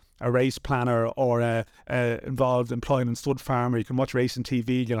a race planner or involved, employed in stud farmer. You can watch racing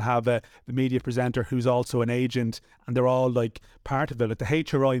TV, you'll have the media presenter who's also an agent, and they're all like part of it. Like the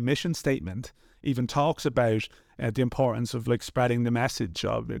HRI mission statement even talks about the importance of like spreading the message,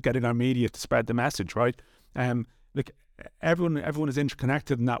 of getting our media to spread the message, right? Everyone is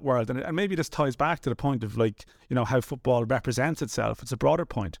interconnected in that world, and maybe this ties back to the point of like, you know, how football represents itself. It's a broader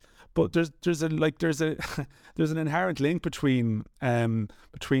point, but there's an inherent link between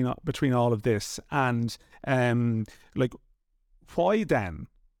all of this, and like, why then?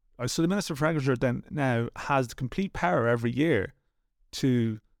 So the Minister for Agriculture then now has the complete power every year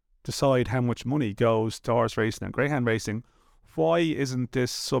to decide how much money goes to horse racing and greyhound racing. Why isn't this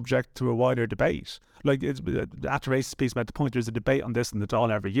subject to a wider debate? Like, it's at the races piece about the point, there's a debate on this and it's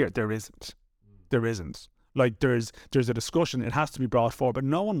all every year. There isn't. Like, there's a discussion, it has to be brought forward, but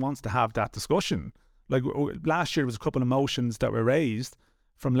no one wants to have that discussion. Like, last year there was a couple of motions that were raised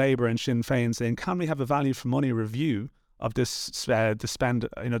from Labour and Sinn Féin saying, can we have a value for money review of this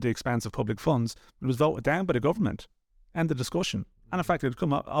the expense of public funds? It was voted down by the government. End the discussion. And in fact, it had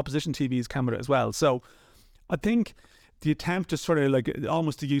come up, opposition TV's camera as well. So I think the attempt to sort of like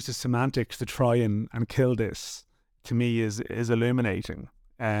almost to use the semantics to try and kill this to me is illuminating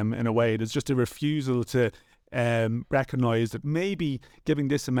in a way. There's just a refusal to recognise that maybe giving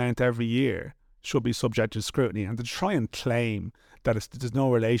this amount every year should be subject to scrutiny, and to try and claim that there's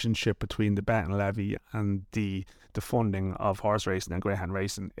no relationship between the bet and levy and the funding of horse racing and greyhound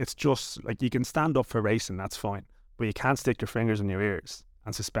racing. It's just like, you can stand up for racing, that's fine, but you can't stick your fingers in your ears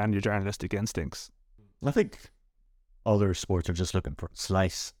and suspend your journalistic instincts. I think other sports are just looking for a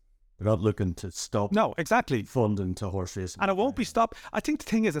slice. They're not looking to stop. No, exactly. Funding to horse racing. And it won't be stopped. I think the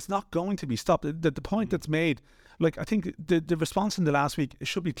thing is, it's not going to be stopped. The point that's made, like, I think the response in the last week, it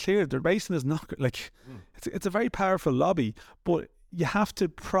should be clear that racing is not, like, it's a very powerful lobby, but you have to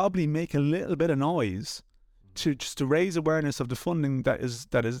probably make a little bit of noise to raise awareness of the funding that is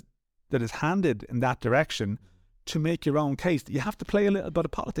handed in that direction, to make your own case. You have to play a little bit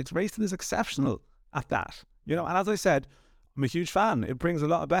of politics. Racing is exceptional at that, and as I said, I'm a huge fan. It brings a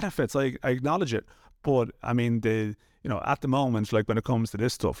lot of benefits. I acknowledge it, but I mean, at the moment, like, when it comes to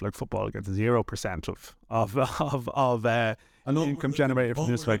this stuff, like, football gets 0% of income generated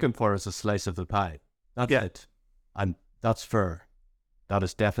from this. What we're looking for is a slice of the pie. That's it, and that's fair. That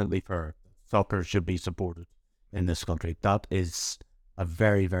is definitely fair. Soccer should be supported in this country. That is a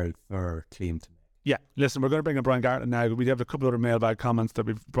very, very fair claim to make. Yeah, listen, we're going to bring in Brian Gartland now. We have a couple of other mailbag comments that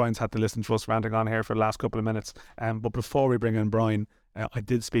Brian's had to listen to us ranting on here for the last couple of minutes. But before we bring in Brian, I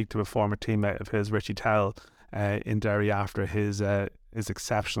did speak to a former teammate of his, Richie Towell, in Derry after his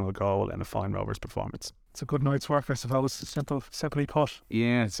exceptional goal in a Fine Rovers performance. It's a good night's work, I suppose. Simply put.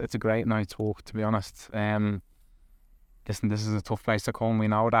 Yeah, it's a great night's work, to be honest. Listen, this is a tough place to come. We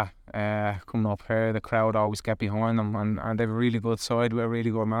know that. Coming up here, the crowd always get behind them, and they've a really good side with a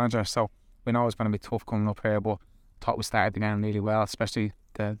really good manager. So we know it's going to be tough coming up here, but thought we started the game really well, especially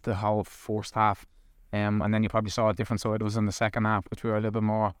the whole first half. And then you probably saw a different side. It was in the second half, which we were a little bit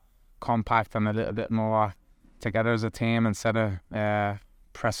more compact and a little bit more together as a team instead of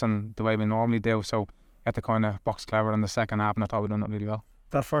pressing the way we normally do. So we had to kind of box clever in the second half, and I thought we done it really well.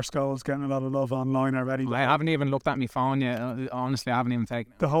 That first goal is getting a lot of love online already. I haven't even looked at my phone yet. Honestly, I haven't even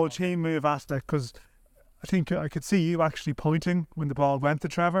taken it. The whole team move aspect, because I think I could see you actually pointing when the ball went to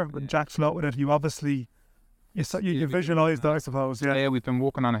Trevor. When Jack floated it, you obviously you visualised that, I suppose. Yeah, we've been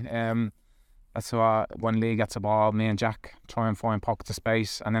working on it. That's why when Lee gets the ball, me and Jack try and find pockets of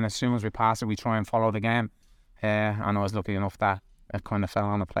space, and then as soon as we pass it, we try and follow the game. And I was lucky enough that it kind of fell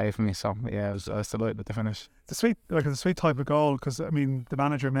on the play for me. So yeah, I was delighted with the finish. It's a sweet type of goal, because I mean, the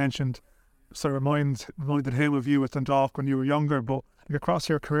manager mentioned, sort of reminded him of you at Dundalk when you were younger, but like, across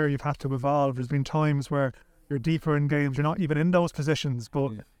your career you've had to evolve. There's been times where you're deeper in games, you're not even in those positions,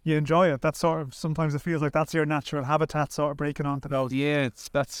 but you enjoy it. That's sort of, sometimes it feels like that's your natural habitat, sort of breaking onto those. Yeah,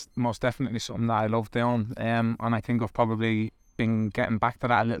 that's most definitely something that I love doing, and I think I've probably been getting back to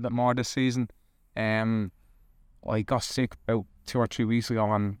that a little bit more this season. I got sick about 2 or 3 weeks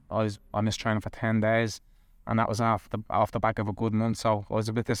ago, and I missed training for 10 days, and that was off the back of a good month. So I was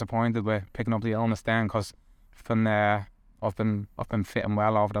a bit disappointed with picking up the illness then, because I've been fitting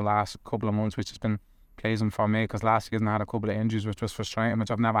well over the last couple of months, which has been pleasing for me, because last season I had a couple of injuries which was frustrating,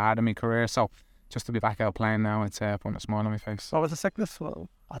 which I've never had in my career. So just to be back out playing now, it's putting a smile on my face. What was the sickness? Well,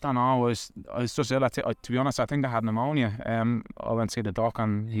 I don't know, I was just ill. To be honest, I think I had pneumonia. I went to see the doc,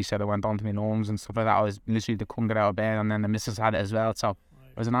 and he said it went onto my lungs and stuff like that. I was literally, they couldn't get out of bed, and then the missus had it as well, so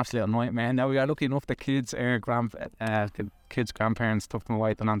it was an absolute nightmare. Now we are lucky enough the kids' grandparents took them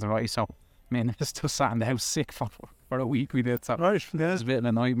away to Lanzarote, so I mean, I still sat in the house sick for a week. We did, so right, it was a bit of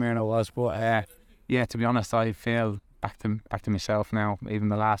a nightmare, it was. But yeah, to be honest, I feel back to myself now. Even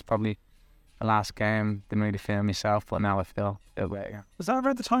the last game, didn't really feel myself, but now I feel great again. Was that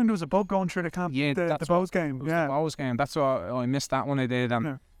around the time there was a bug going through the camp? Yeah, the Bows game. The Bows game. That's why I missed that one. I did,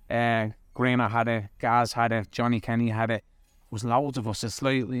 and Greener had it, Gaz had it, Johnny Kenny had it. There was loads of us. It's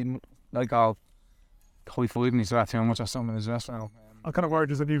slightly like all high-fiving each other too much or something as well. I'm kind of worried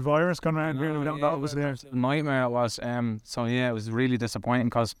there's a new virus going around here. We don't know it was there. A nightmare it was. So yeah, it was really disappointing,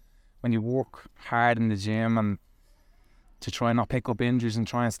 because when you work hard in the gym and to try and not pick up injuries and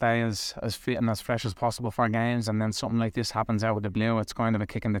try and stay as fit and as fresh as possible for games, and then something like this happens out of the blue, it's kind of a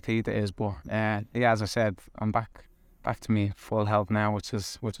kick in the teeth, it is. But yeah, as I said, I'm back to me full health now, which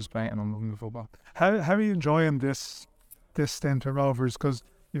is great, and I'm loving the football. How are you enjoying this stint at Rovers? Because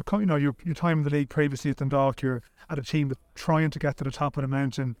your time in the league previously at Dundalk, you're at a team that's trying to get to the top of the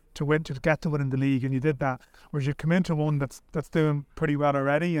mountain to get to win in the league, and you did that. Whereas you come into one that's doing pretty well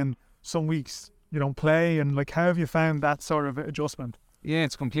already, and some weeks you don't play, and like, how have you found that sort of adjustment? Yeah,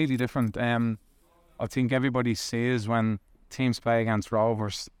 it's completely different. I think everybody sees when teams play against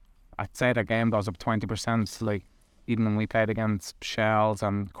Rovers, I'd say their game goes up 20%. Like, even when we played against Shells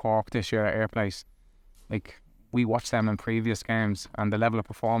and Cork this year at Airplace, like, we watched them in previous games, and the level of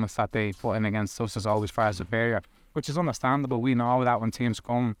performance that they put in against us is always far superior, which is understandable. We know that when teams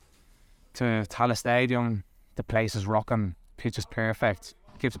come to Tallaght Stadium, the place is rocking, pitch is perfect,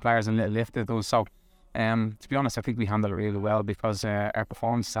 gives the players a little lift. It does. So, to be honest, I think we handled it really well because our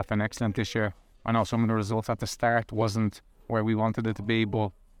performances have been excellent this year. I know some of the results at the start wasn't where we wanted it to be,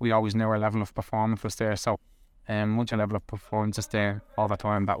 but we always knew our level of performance was there. So, once your level of performance is there all the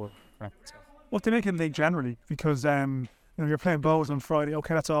time, that will correct. What do you make of the league generally? Because you're playing Bows on Friday.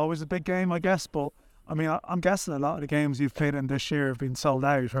 Okay, that's always a big game, I guess. But I mean, I'm guessing a lot of the games you've played in this year have been sold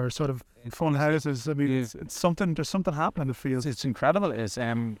out or sort of full houses. I mean, it's something. There's something happening. It feels. It's incredible. It's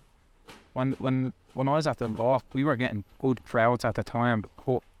when I was at Dundalk, we were getting good crowds at the time.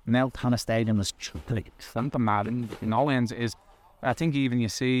 But now Tallaght Stadium is like something mad. In all ends is, I think even you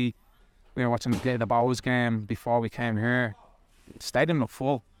see, we were watching the Bows game before we came here. The stadium looked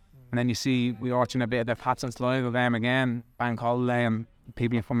full. And then you see we were watching a bit of the Pats and Sligo game again, bank holiday, and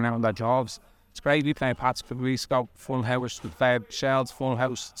people are coming out on their jobs. It's great. We play Pats for weeks ago, full house. We played Shells, full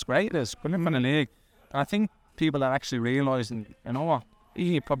house. It's great. It's brilliant for the league. And I think people are actually realising, you know what,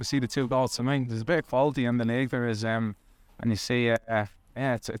 you probably see the 2 goals to me. There's a bit of quality in the league. There is, and you see,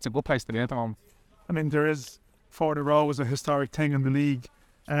 it's a good place to be at the moment. I mean, there is 4 in a row was a historic thing in the league.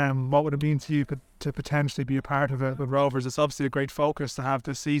 What would it mean to you to potentially be a part of it with Rovers? It's obviously a great focus to have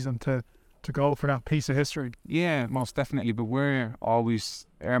this season to go for that piece of history. Yeah, most definitely. But we're always,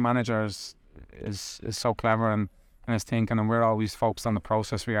 our manager is so clever and his thinking, and we're always focused on the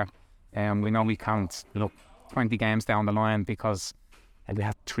process we are. We know we can't look 20 games down the line because we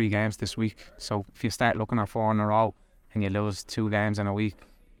have 3 games this week. So if you start looking at 4 in a row and you lose 2 games in a week,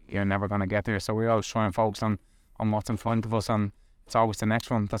 you're never going to get there. So we always try and focus on what's in front of us, and it's always the next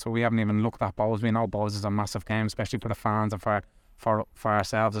one. That's what we haven't even looked at Bows. We know Bows is a massive game, especially for the fans and for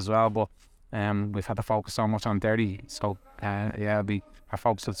ourselves as well. But we've had to focus so much on Derry. So our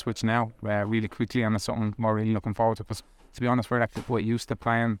focus will switch now really quickly, and it's something we're really looking forward to. Because to be honest, we're actually quite used to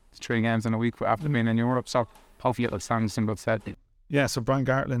playing 3 games in a week after being in Europe. So hopefully it'll stand us in good stead. Yeah, so Brian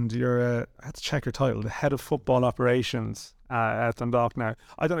Gartland, you're, I had to check your title, the Head of Football Operations at Dundalk now.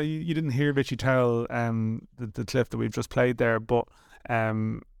 I don't know, you didn't hear Richie Towell, the clip that we've just played there, but I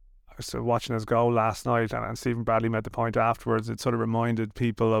was watching his goal last night, and Stephen Bradley made the point afterwards. It sort of reminded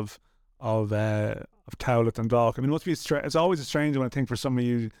people of Towell at Dundalk. I mean, it must be it's always a strange one, I think, for some of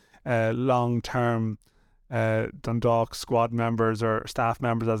you long-term Dundalk squad members or staff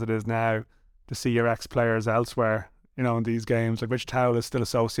members, as it is now, to see your ex-players elsewhere. You know, in these games, like Richie Towell is still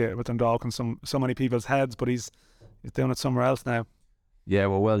associated with Dundalk in so many people's heads, but he's doing it somewhere else now. Yeah,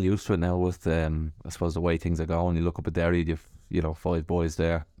 we're well used to it now with I suppose the way things are going. You look up at Derry, you've 5 boys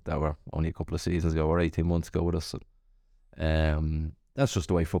there that were only a couple of seasons ago or 18 months ago with us. That's just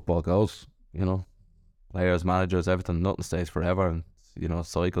the way football goes. You know, players, managers, everything. Nothing stays forever, and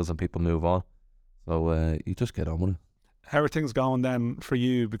cycles and people move on. So you just get on with it. How are things going then for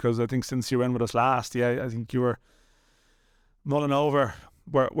you? Because I think since you were in with us last, I think you were mulling over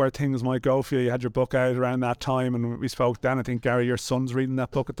where things might go for you. You had your book out around that time, and we spoke then. I think, Gary, your son's reading that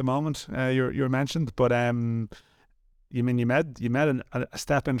book at the moment. You're mentioned, but you made a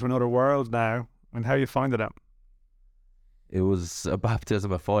step into another world now. And how you find it out? It was a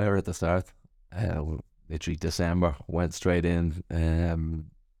baptism of fire at the start. Literally December, went straight in.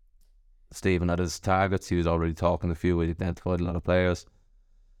 Stephen had his targets. He was already talking to a few. We identified a lot of players,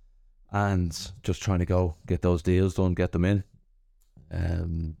 and just trying to go get those deals done, get them in.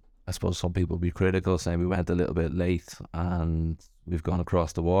 I suppose some people would be critical, saying we went a little bit late and we've gone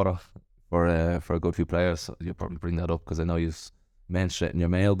across the water for a good few players. You'll probably bring that up because I know you've mentioned it in your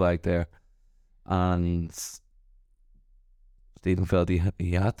mailbag there. And Stephen felt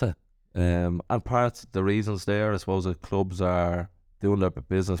he had to. And part of the reasons there, I suppose, that clubs are doing their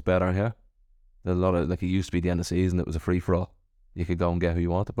business better here. There's a lot of, like, it used to be the end of the season, it was a free for all. You could go and get who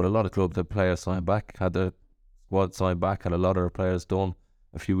you wanted, but a lot of clubs had players signed back, had their squad signed back, had a lot of their players done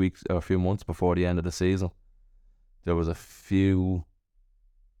a few weeks or a few months before the end of the season. There was a few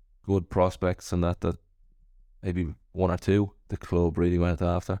good prospects in that maybe 1 or 2 the club really went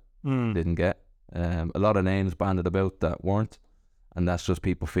after, didn't get. A lot of names banded about that weren't, and that's just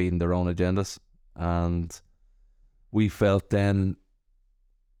people feeding their own agendas. And we felt then,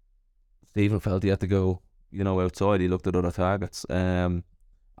 Stephen felt he had to go, outside. He looked at other targets. And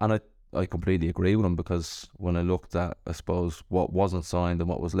I completely agree with him, because when I looked at, I suppose, what wasn't signed and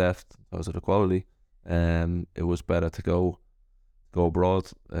what was left, those are the quality. It was better to go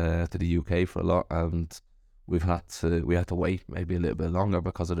abroad to the UK for a lot, and we had to wait maybe a little bit longer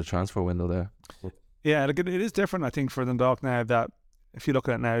because of the transfer window there. Yeah, it is different, I think, for Dundalk now that if you look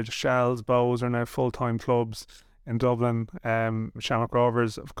at it now, Shells, Bows are now full-time clubs in Dublin. Shamrock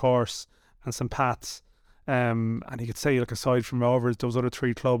Rovers, of course, and St Pat's. And you could say, like, aside from Rovers, those other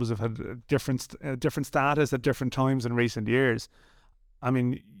three clubs have had a different status at different times in recent years. I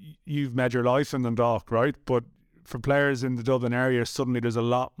mean, you've made your life in Dundalk, right? But for players in the Dublin area, suddenly there's a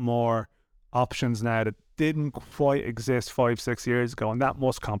lot more options now that didn't quite exist 5-6 years ago, and that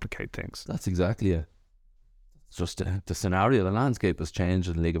must complicate things. That's exactly it. It's just the scenario, the landscape has changed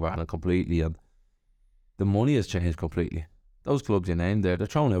in the League of Ireland completely, and the money has changed completely. Those clubs you named there, they're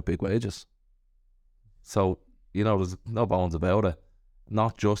throwing out big wages. So, you know, there's no bones about it.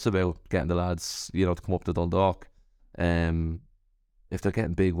 Not just about getting the lads, you know, to come up to Dundalk. If they're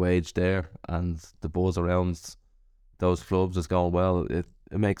getting big wage there and the buzz around those clubs is going well, it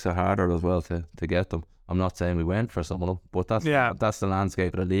makes it harder as well to get them. I'm not saying we went for some of them, but that's the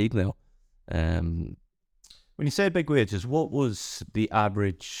landscape of the league now. When you say big wages, what was the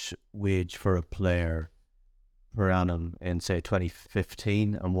average wage for a player per annum in, say,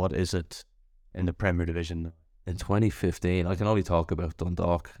 2015, and what is it in the Premier Division? In 2015, I can only talk about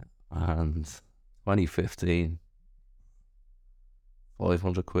Dundalk, and 2015,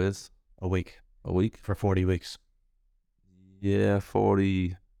 500 quids a week for 40 weeks. Yeah,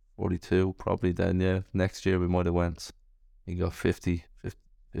 40, 42 probably then, yeah. Next year we might have went, you got 50,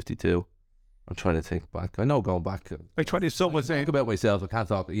 52. I'm trying to think back. I know going back. Like 20, some would say, think about myself, I can't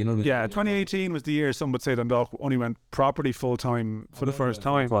talk, you know. Yeah, 2018 was the year some would say Dundalk only went properly full-time for the first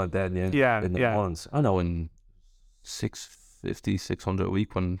time. Well, then, Yeah, in the ones. I know in 650, 600 a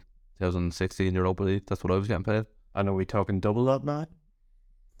week when 2016 Europa League, that's what I was getting paid. And are we talking double that now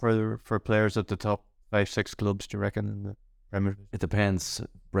for players at the top 5-6 clubs, do you reckon, in the Premier? It depends,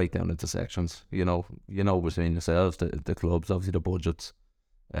 break down into sections, you know between yourselves, the clubs, obviously the budgets.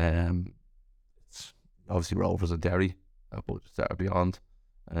 It's obviously Rovers and Derry, budgets that are beyond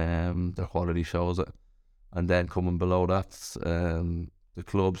their quality shows it. And then coming below that, the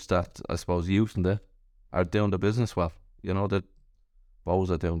clubs that I suppose using it are doing the business well. You know, the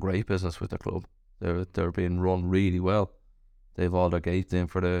Bows are doing great business with their club. They're being run really well. They've all their gates in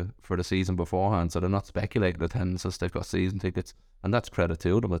for the season beforehand, so they're not speculating attendances. They've got season tickets, and that's credit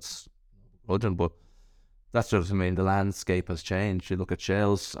to them. It's urgent, but that's just, I mean, the landscape has changed. You look at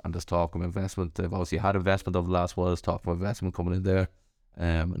Shells, and there's talk of investment. They've obviously had investment over the last while. There's talk of investment coming in there.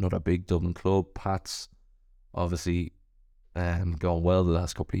 Another big Dublin club, Pats, obviously going well the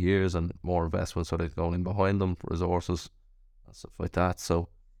last couple of years, and more investment, so they're going in behind them, resources and stuff like that. So,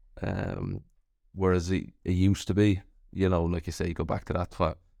 whereas it used to be, you know, like you say, you go back to that,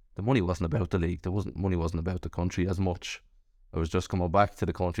 the money wasn't about the league. Money wasn't about the country as much. It was just coming back to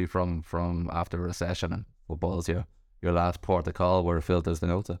the country from after a recession, and football's your last port of call where it filters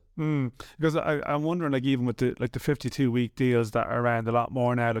down to. Because I'm wondering, like, even with the 52-week deals that are around a lot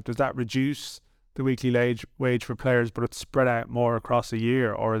more now, like, does that reduce the weekly wage for players, but it's spread out more across a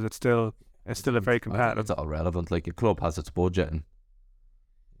year, or is it still a very competitive? It's all relevant. Like, your club has its budget, and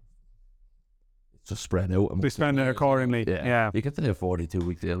it's just spread out. They spend it accordingly. Yeah. You get to the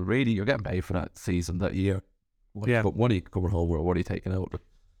 42-week deal. Really, you're getting paid for that season, that year. But what are you coming home with? What are you taking out?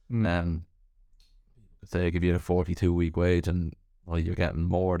 Say they give you a 42-week wage, and you're getting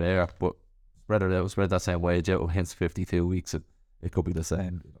more there, but spread that same wage out, hence 52 weeks. It could be the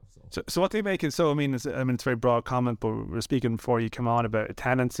same. You know, so what do you make it? So I mean, it's a very broad comment, but we're speaking before you come on about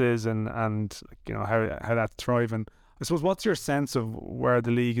attendances and you know how that's thriving. I suppose, what's your sense of where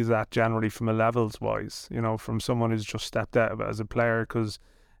the league is at generally from a levels wise? You know, from someone who's just stepped out of it as a player, because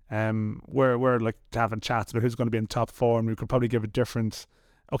we're like having chats about who's going to be in top four, and we could probably give a different.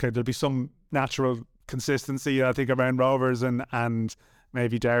 Okay, there'll be some natural consistency, I think, around Rovers and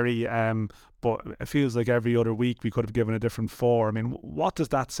maybe Derry, but it feels like every other week we could have given a different four. I mean, what does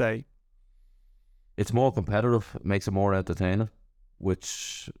that say? It's more competitive. It makes it more entertaining,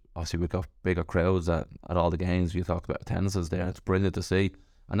 which obviously we've got bigger crowds at all the games. You talked about attendances there. It's brilliant to see,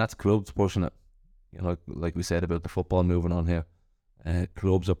 and that's clubs pushing it. You know, like we said about the football moving on here.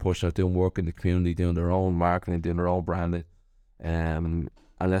 Clubs are pushing it, doing work in the community, doing their own marketing, doing their own branding. And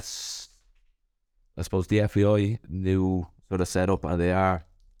I suppose the FAI new sort of setup, and they are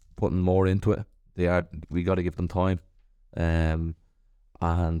putting more into it. We got to give them time. And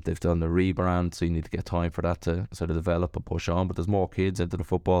they've done the rebrand, so you need to get time for that to sort of develop and push on. But there's more kids into the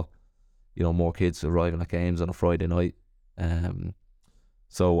football, you know, more kids arriving at games on a Friday night.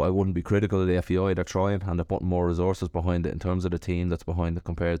 So I wouldn't be critical of the FEI. They're trying, and they're putting more resources behind it in terms of the team that's behind it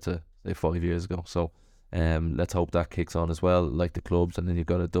compared to, say, 5 years ago. So let's hope that kicks on as well, like the clubs, and then you've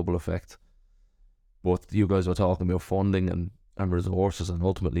got a double effect. But you guys were talking about funding and resources, and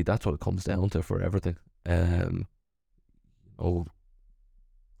ultimately that's what it comes down to for everything.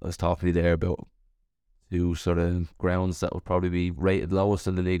 I was talking to you there about two sort of grounds that would probably be rated lowest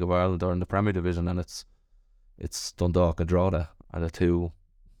in the League of Ireland or in the Premier Division, and it's Dundalk and Drogheda, and the two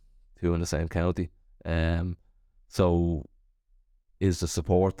in the same county. So is the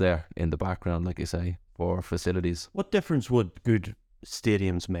support there in the background, like you say, for facilities? What difference would good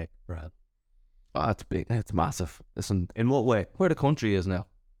stadiums make, Brad? Oh, it's big. It's massive. Listen, In what way? where the country is now.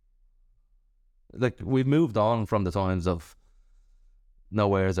 Like, we've moved on from the times of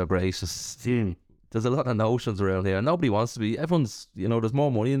nowhere's our gracious. There's a lot of notions around here. Nobody wants to be. Everyone's, there's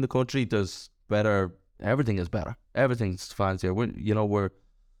more money in the country. There's better. Everything is better. Everything's fancier. We're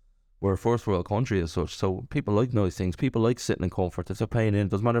a first world country as such. So people like nice things. People like sitting in comfort. If they're paying in,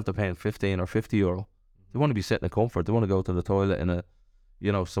 doesn't matter if they're paying 15 or 50 euro. They want to be sitting in comfort. They want to go to the toilet in a,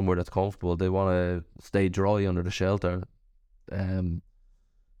 somewhere that's comfortable. They want to stay dry under the shelter. They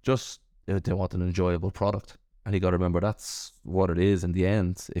want an enjoyable product. And you got to remember, that's what it is in the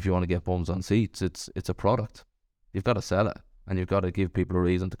end. If you want to get bums on seats, it's a product. You've got to sell it, and you've got to give people a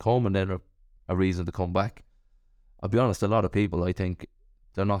reason to come, and then a reason to come back. I'll be honest, a lot of people, I think,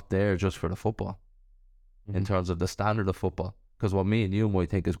 they're not there just for the football, in terms of the standard of football. Because what me and you might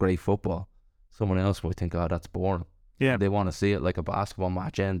think is great football, someone else might think, oh, that's boring. Yeah. They want to see it like a basketball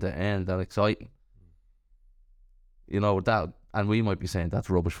match, end to end, and exciting. That. And we might be saying that's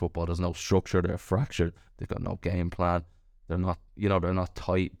rubbish football. There's no structure. They're fractured. They've got no game plan. They're not, they're not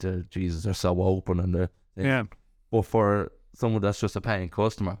tight. They're so open. Yeah. But for someone that's just a paying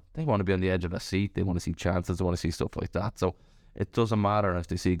customer, they want to be on the edge of their seat. They want to see chances. They want to see stuff like that. So it doesn't matter if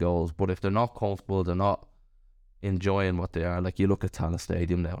they see goals. But if they're not comfortable, they're not enjoying what they are. Like, you look at Tana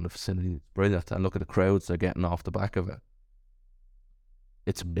Stadium now, and the facility is brilliant. And look at the crowds they're getting off the back of it.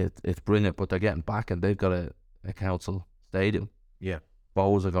 It's brilliant, but they're getting back, and they've got a council stadium. Yeah.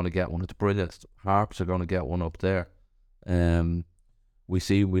 Bows are going to get one. It's brilliant. Harps are going to get one up there.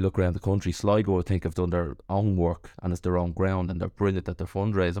 We look around the country. Sligo, I think, have done their own work, and it's their own ground, and they're brilliant at their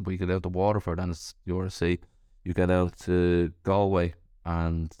fundraising. But you get out to Waterford, and it's URC. You get out to Galway,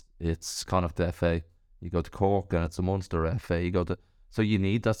 and it's Connacht FA. You go to Cork, and it's a Munster FA. So you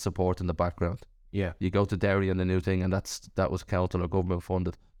need that support in the background. Yeah. You go to Derry and the new thing, and that was council or government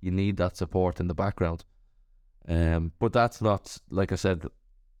funded. You need that support in the background. But that's not, like I said,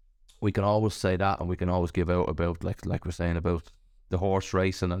 we can always say that, and we can always give out about, like we're saying about the horse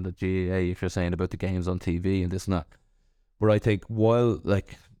racing and the GAA, if you're saying about the games on TV and this and that. But I think while,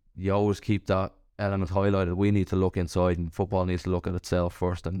 you always keep that element highlighted, we need to look inside, and football needs to look at itself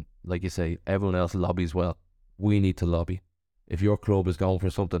first. And like you say, everyone else lobbies well. We need to lobby. If your club is going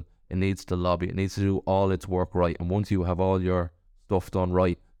for something, it needs to lobby. It needs to do all its work right. And once you have all your stuff done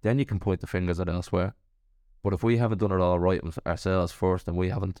right, then you can point the fingers at elsewhere. But if we haven't done it all right ourselves first, and we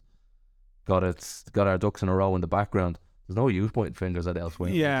haven't got our ducks in a row in the background, there's no use pointing fingers at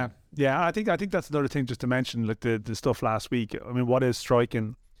elsewhere. Yeah. I think that's another thing just to mention, like the stuff last week. I mean, what is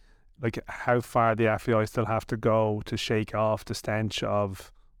striking, like how far the FAI still have to go to shake off the stench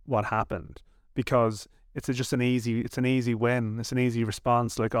of what happened, because it's an easy win. It's an easy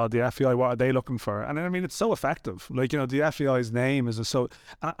response. Like, oh, the FAI, what are they looking for? And I mean, it's so effective. Like, the FAI's name is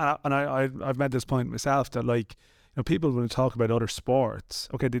and I've made this point myself that, like, people when they talk about other sports,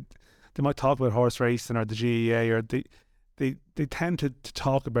 okay, they might talk about horse racing or the GAA, or they tend to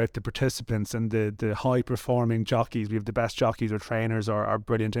talk about the participants and the high performing jockeys. We have the best jockeys or trainers or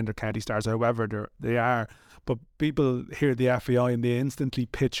brilliant inter-county stars or whoever they are. But people hear the FAI and they instantly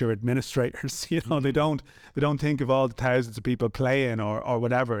picture administrators. They don't think of all the thousands of people playing or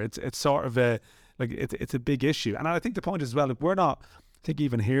whatever. It's sort of it's a big issue. And I think the point is, well, if we're not, I think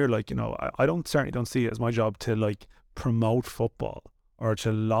even here, I certainly don't see it as my job to promote football or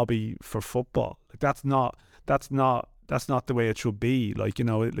to lobby for football. That's not the way it should be.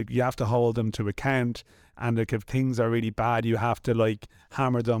 You have to hold them to account, and if things are really bad, you have to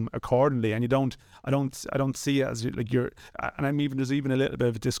hammer them accordingly. And I don't see it as you're. And there's even a little bit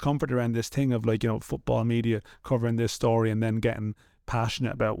of discomfort around this thing of football media covering this story and then getting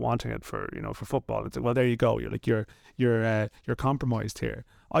passionate about wanting it for football. It's well, there you go. You're compromised here.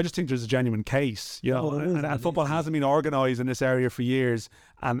 I just think there's a genuine case, and football hasn't been organised in this area for years,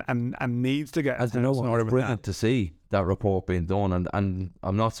 and needs to get. As you know, it's brilliant to see that report being done, and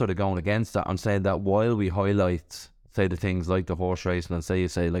I'm not sort of going against that. I'm saying that while we highlight, say, the things like the horse racing, and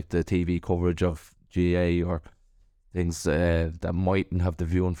say like the TV coverage of GA or things that mightn't have the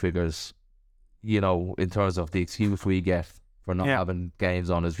viewing figures, in terms of the excuse we get for not having games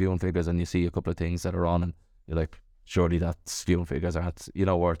on as viewing figures, and you see a couple of things that are on, and you're like, surely that's viewing figures are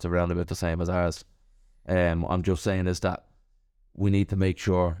where it's around about the same as ours. I'm just saying is that we need to make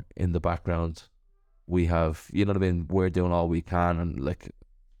sure in the background we have, we're doing all we can, and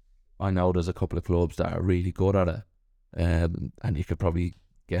I know there's a couple of clubs that are really good at it, and you could probably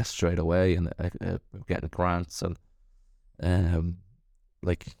guess straight away, and getting grants and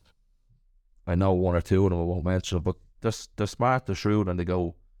like I know one or two of them, I won't mention it, but they're smart, they're shrewd, and they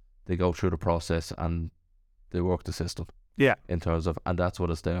go through the process and they work the system. Yeah. In terms of, and that's what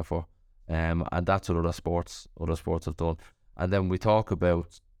it's there for. And that's what other sports have done. And then we talk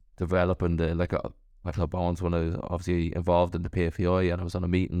about developing Michael Bones, when I was obviously involved in the PFEI, and I was on a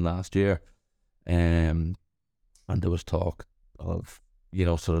meeting last year, and there was talk of,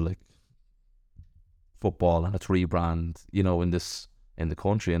 sort of like football and its rebrand, in the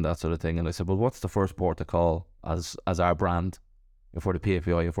country and that sort of thing. And I said, well, what's the first port to call as our brand for the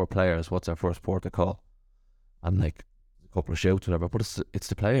PFEI, if we're players? What's our first port to call? And like a couple of shouts, whatever, but it's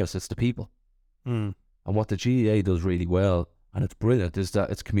the players, it's the people. And what the GAA does really well, and it's brilliant, is that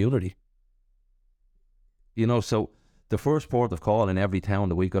it's community. So the first port of call in every town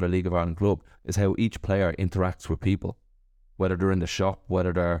that we've got a League of Ireland club is how each player interacts with people, whether they're in the shop,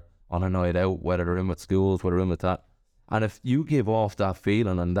 whether they're on a night out, whether they're in with schools, whether they're in with that. And if you give off that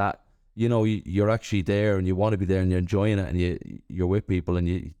feeling and that, you're actually there and you want to be there and you're enjoying it and you're with people and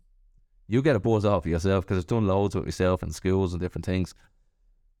you get a buzz off yourself, because I've done loads with myself in schools and different things.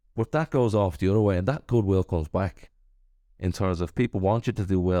 But that goes off the other way, and that goodwill comes back in terms of people want you to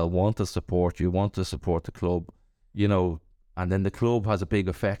do well, want to support you, want to support the club, and then the club has a big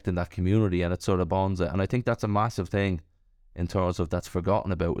effect in that community, and it sort of bonds it. And I think that's a massive thing in terms of that's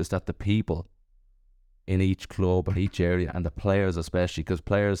forgotten about, is that the people in each club and each area, and the players especially, because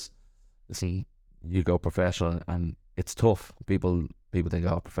players, listen, you go professional and it's tough. People think,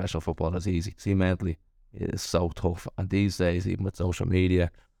 oh, professional football is easy. See, mentally it is so tough, and these days, even with social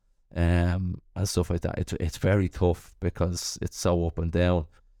media and stuff like that, it's very tough because it's so up and down.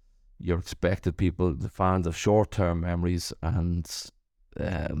 You're expected, the fans, of short-term memories, and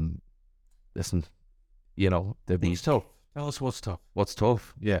listen, they'll be tough. Tell us what's tough. What's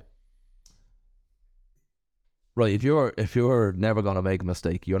tough? Yeah. Right, if you're never going to make a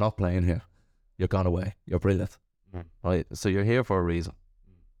mistake, you're not playing here. You're gone away. You're brilliant. Right, so you're here for a reason.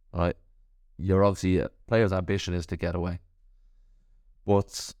 Right, you're obviously, player's ambition is to get away,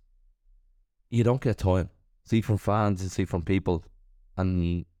 but you don't get time. See from fans and see from people.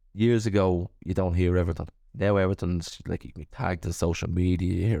 And years ago, you don't hear everything. Now everything's like, you can be tagged in social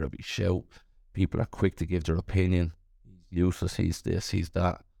media, you hear it be shout. People are quick to give their opinion. He's useless, he's this, he's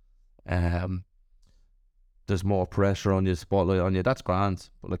that. There's more pressure on you, spotlight on you. That's grand,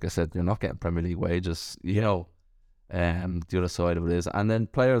 but like I said, you're not getting Premier League wages. The other side of it is, and then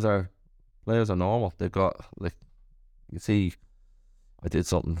players are normal. They've got, like, you see, I did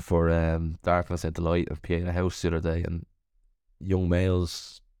something for Darkness and Delight of PA in a House the other day, and young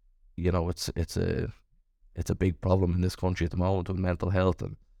males, it's a big problem in this country at the moment with mental health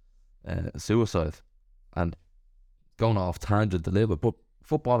and suicide, and going off tangent a little bit, but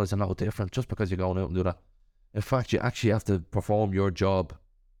footballers are no different. Just because you're going out and do that, in fact, you actually have to perform your job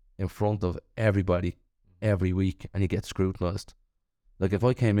in front of everybody every week, and you get scrutinised. Like, if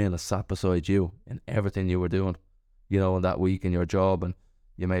I came in and sat beside you in everything you were doing, in that week in your job, and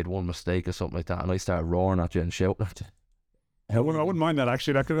you made one mistake or something like that, and I started roaring at you and shouting at you. I wouldn't mind that,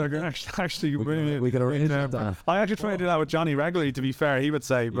 actually. That could actually we could arrange that. I actually try to do that with Johnny regularly, to be fair. He would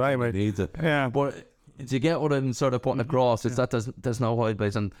say, right, mate. Needs it. Yeah. But do you get what I'm sort of putting across? It's that there's no hide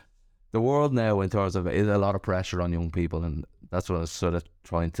place, and the world now, in terms of, is a lot of pressure on young people, and that's what I was sort of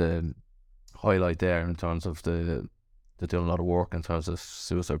trying to highlight there, in terms of they're doing a lot of work in terms of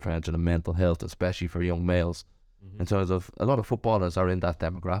suicide prevention and mental health, especially for young males. In terms of, a lot of footballers are in that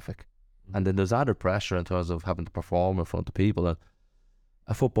demographic, and then there's added pressure in terms of having to perform in front of people. And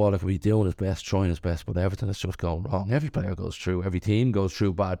a footballer could be doing his best, trying his best, but everything is just going wrong. Every player goes through, every team goes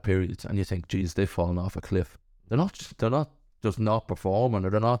through bad periods, and you think, geez, they've fallen off a cliff. They're not just not performing, or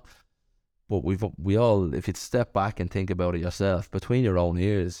they're not. But we all, if you step back and think about it yourself, between your own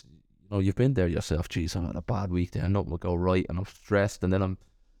ears, you've been there yourself. Geez, I had a bad week there, nothing will go right, and I'm stressed, and then I'm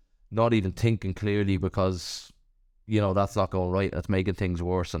not even thinking clearly because, that's not going right. It's making things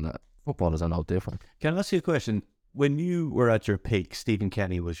worse, and footballers are no different. Can I ask you a question? When you were at your peak, Stephen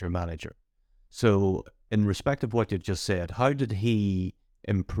Kenny was your manager. So, in respect of what you've just said, how did he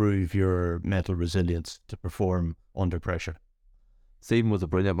improve your mental resilience to perform under pressure? Stephen was a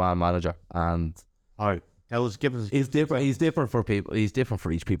brilliant manager, and he's different. He's different for people. He's different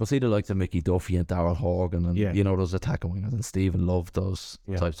for each people. See the likes of Mickey Duffy and Darrell Horgan, and those attacking wingers, and Stephen loved those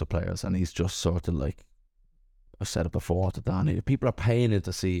types of players. And he's just sort of like, I said it before to Danny, people are paying in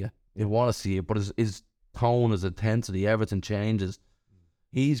to see you. They want to see you, but his tone, his intensity, everything changes.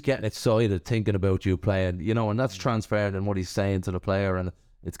 He's getting excited thinking about you playing, and that's transferred in what he's saying to the player, and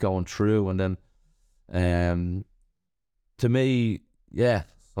it's going through. And then to me, yeah,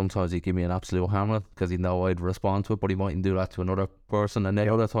 sometimes he'd give me an absolute hammer because he'd know I'd respond to it, but he mightn't do that to another person. And then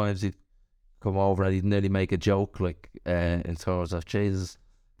other times he'd come over and he'd nearly make a joke, like in terms of, Jesus,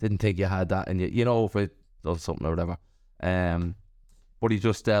 didn't think you had that, and you know, if it does something or whatever. But he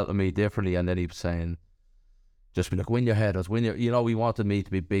just dealt with me differently, and then he was saying, just be like, win your headers, win your, you know, he wanted me to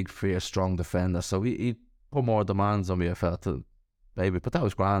be big, fierce, strong defender, so he put more demands on me, I felt, maybe, but that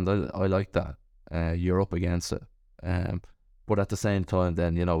was grand. I liked that. You're up against it. But at the same time,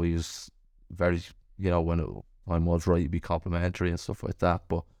 then, you know, he was very, you know, when time was right, he'd be complimentary and stuff like that.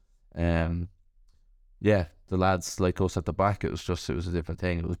 But yeah, the lads like us at the back, it was a different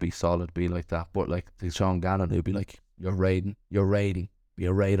thing. It was be solid, be like that. But like the Sean Gannon, who'd be like, you're raiding, be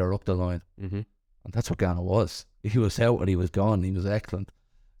a raider up the line. And that's what Gannon was. He was out and he was gone. He was excellent.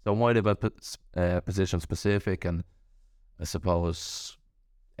 So it might have been position specific, and I suppose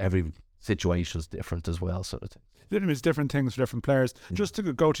every situation's different as well, sort of thing. It's different things for different players. Just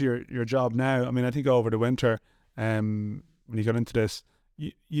to go to your job now, I mean, I think over the winter, when you got into this,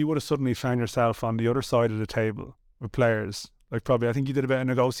 you would have suddenly found yourself on the other side of the table with players. Like, probably, I think you did a bit of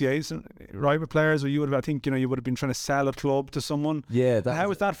negotiation, right, with players, or you would have, I think, you know, you would have been trying to sell a club to someone. Yeah. How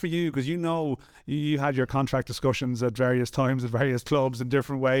was that for you? Because, you know, you had your contract discussions at various times at various clubs in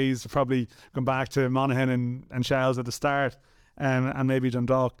different ways, probably going back to Monaghan and Shells at the start, and maybe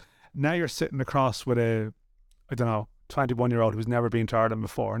Dundalk. Now you're sitting across with a, I don't know, 21-year-old who's never been to Ireland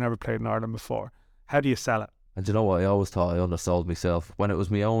before, never played in Ireland before. How do you sell it? And you know what? I always thought I undersold myself. When it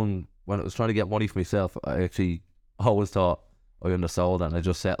was my own, when it was trying to get money for myself, I actually always thought I undersold it, and I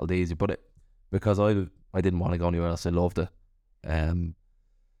just settled easy. But because I didn't want to go anywhere else, I loved it. And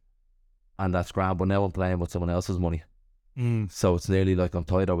that's grand, but now I'm playing with someone else's money. So it's nearly like I'm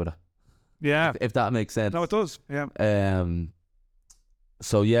tied up with it. Yeah. If that makes sense. No, it does. Yeah.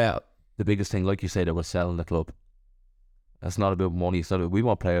 So yeah, the biggest thing, like you said, was selling the club. It's not about money. It's not about, we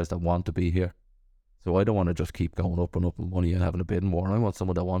want players that want to be here. So I don't want to just keep going up and up in money and having a bidding war. I want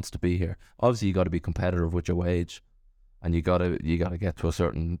someone that wants to be here. Obviously, you got to be competitive with your wage, and you got to get to a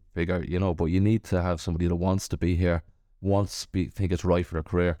certain figure, you know. But you need to have somebody that wants to be here, think it's right for their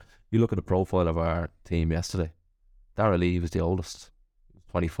career. You look at the profile of our team yesterday. Darragh Lee was the oldest,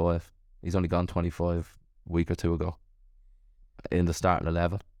 25. He's only gone 25 a week or two ago. In the starting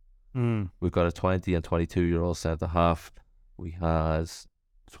 11, we've got a 20 and 22-year-old centre half. We had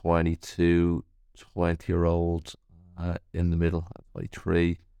 20-year-old in the middle,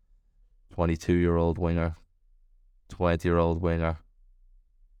 23, 22-year-old winger, 20-year-old winger.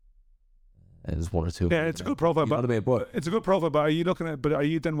 And there's one or two. Yeah, it's a good profile, but it's a good profile. But are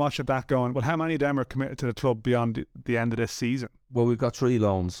you then watching that going, well, how many of them are committed to the club beyond the end of this season? Well, we've got 3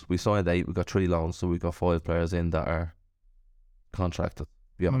 loans. We signed 8. We've got 3 loans, so we've got 5 players in that are contracted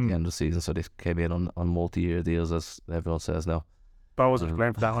beyond the end of the season. So they came in on multi-year deals, as everyone says now. But I wasn't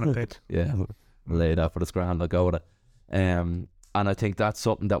blamed for that one a bit. Yeah, we'll lay it out for the grand. I'll go with it. And I think that's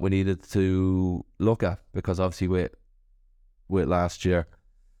something that we needed to look at, because obviously with last year,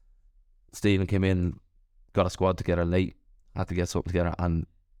 Stephen came in, got a squad together late, had to get something together, and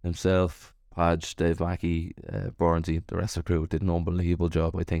himself, Padge, Dave Mackey, Burnsy, the rest of the crew did an unbelievable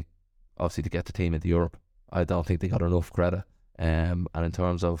job, I think, obviously, to get the team into Europe. I don't think they got enough credit. And in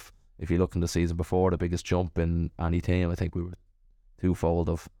terms of, if you look in the season before, the biggest jump in any team, I think we were twofold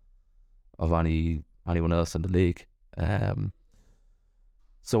of anyone else in the league.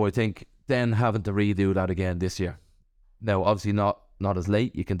 So I think then having to redo that again this year. Now, obviously not as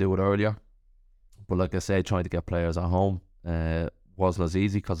late, you can do it earlier. But like I said, trying to get players at home wasn't as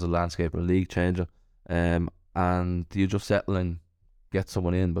easy because of the landscape of the league changing. And you just settle and get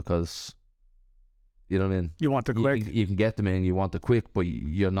someone in because, you know what I mean? You want the quick. You can get them in, you want the quick, but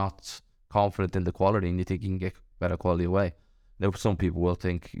you're not confident in the quality, and you think you can get better quality away. Now, some people will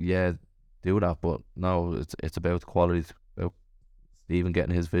think, yeah, do that, but no, it's about quality. It's about Stephen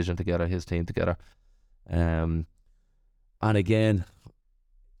getting his vision together, his team together. And again,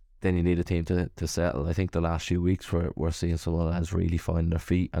 then you need a team to settle. I think the last few weeks we're seeing some of the lads really finding their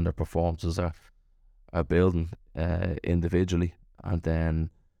feet, and their performances are building individually. And then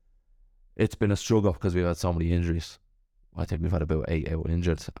it's been a struggle because we've had so many injuries. I think we've had about 8 out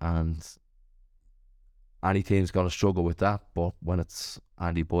injured, and any team's going to struggle with that. But when it's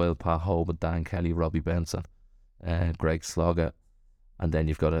Andy Boyle, Pat Hoban, Dan Kelly, Robbie Benson, Greg Sloggett, and then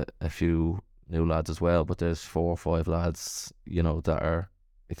you've got a few new lads as well, but there's 4 or 5 lads, you know, that are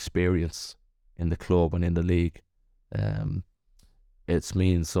experienced in the club and in the league. It's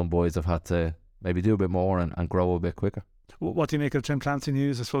means some boys have had to maybe do a bit more and grow a bit quicker. What do you make of Tim Clancy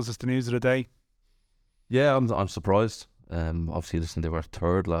news? I suppose it's the news of the day. Yeah, I'm surprised. Obviously, listen, they were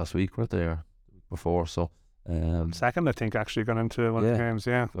third last week, weren't they? Or before, so second, I think, actually going into one of the games.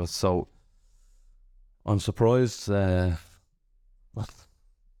 Yeah. So I'm surprised, but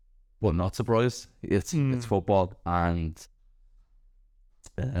not surprised. It's football, and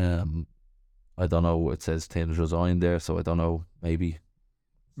I don't know. It says Tim's resigned there, so I don't know. Maybe.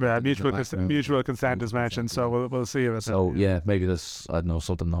 Yeah, mutual consent is mentioned, so we'll see if it's. So maybe there's, I don't know,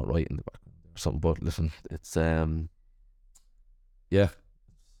 something not right in the background or something. But listen, it's yeah,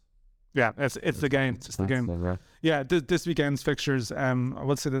 it's the game. It's the game. Yeah, this weekend's fixtures. I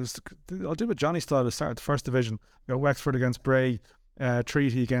will say this. I'll do what Johnny style to start the first division. We got Wexford against Bray,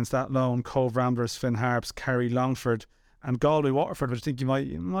 Treaty against Athlone, Cove Ramblers, Finn Harps, Kerry, Longford, and Galway Waterford, which I think you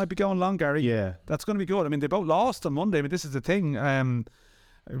might be going long, Gary. Yeah, that's going to be good. I mean, they both lost on Monday. I mean, this is the thing.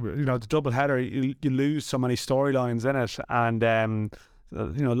 The double header, you lose so many storylines in it, and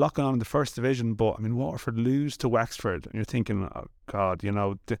locking on in the first division. But I mean, Waterford lose to Wexford, and you're thinking, oh God,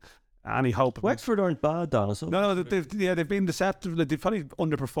 any hope? Wexford aren't bad, Donald. No, they've been deceptive. They've probably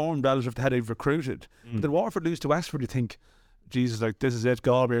underperformed relative to how they've recruited. But then Waterford lose to Wexford, you think, Jesus, like this is it.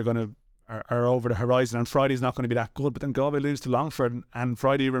 Galway are over the horizon, and Friday's not going to be that good. But then Galway lose to Longford, and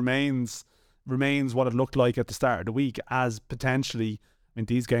Friday remains what it looked like at the start of the week as potentially. I mean,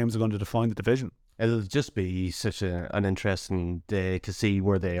 these games are going to define the division. It'll just be such an interesting day to see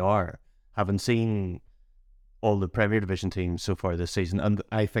where they are. Having seen all the Premier Division teams so far this season, and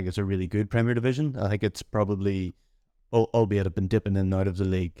I think it's a really good Premier Division. I think it's probably, albeit I've been dipping in and out of the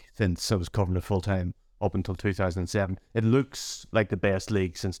league since I was covering it full time up until 2007. It looks like the best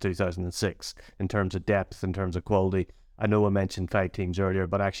league since 2006 in terms of depth, in terms of quality. I know I mentioned 5 teams earlier,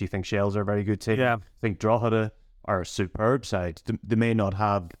 but I actually think Shells are a very good team. Yeah. I think Drogheda are a superb side. They may not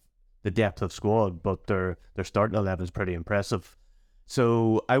have the depth of squad, but their starting 11 is pretty impressive.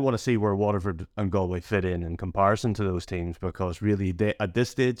 So I want to see where Waterford and Galway fit in comparison to those teams, because really they, at this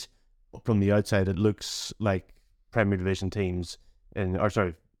stage, from the outside, it looks like Premier Division teams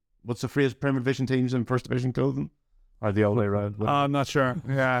what's the phrase? Premier Division teams in First Division clothing? Or the all way around? I'm not sure.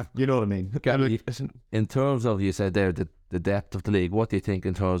 Yeah. You know what I mean? In terms of, you said there, the depth of the league, what do you think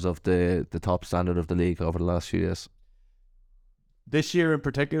in terms of the top standard of the league over the last few years? This year in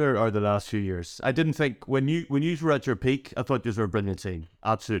particular, or the last few years? I didn't think, when you were at your peak, I thought you were a brilliant team.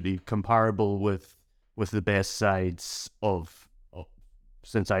 Absolutely comparable with the best sides of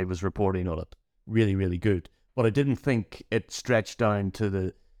since I was reporting on it. Really, really good. But I didn't think it stretched down to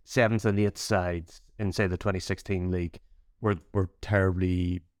the 7th and 8th sides in, say, the 2016 league were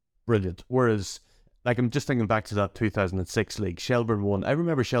terribly brilliant. Whereas, like, I'm just thinking back to that 2006 league. Shelburne won. I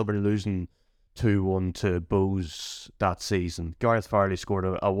remember Shelburne losing 2-1 to Bowes that season. Gareth Farley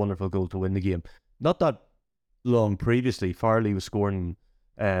scored a wonderful goal to win the game. Not that long previously, Farley was scoring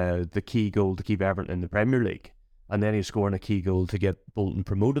the key goal to keep Everton in the Premier League. And then he was scoring a key goal to get Bolton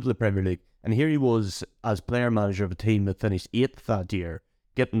promoted to the Premier League. And here he was, as player manager of a team that finished 8th that year,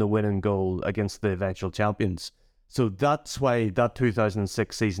 getting the winning goal against the eventual champions. So that's why that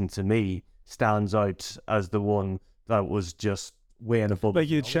 2006 season to me stands out as the one that was just way above. Like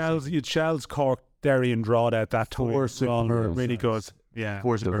you'd Shells, Cork, Derry and Drogheda at that tour. Really good. Yeah.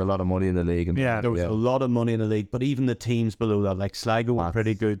 There was a lot of money in the league. There was a lot of money in the league, but even the teams below that, like Sligo, were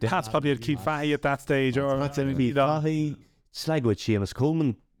pretty good. That's probably had Keith Fahey at that stage. Fahey, Sligo with Seamus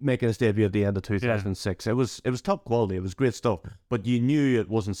Coleman making his debut at the end of 2006. It was top quality. It was great stuff, but you knew it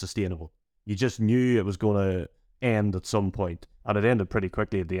wasn't sustainable. You just knew it was going to end at some point, and it ended pretty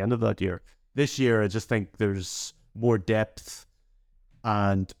quickly at the end of that year. This year, I just think there's more depth,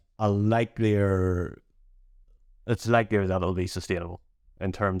 and it's likelier that it'll be sustainable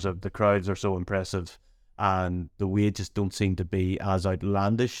in terms of the crowds are so impressive, and the wages don't seem to be as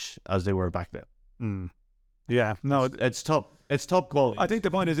outlandish as they were back then. Yeah, no, it's top. It's top quality. I think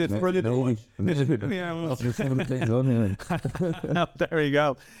the point is it's brilliant. No, there you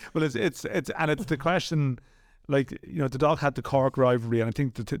go. Well, it's the question. Like, Dundalk had the Cork rivalry, and I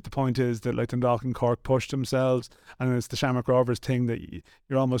think the point is that, like, Dundalk and Cork pushed themselves, and it's the Shamrock Rovers thing that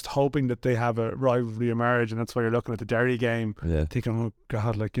you're almost hoping that they have a rivalry emerge, and that's why you're looking at the Derry game, thinking, oh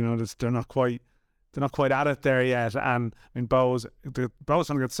God, like, they're not quite at it there yet. And I mean, Bows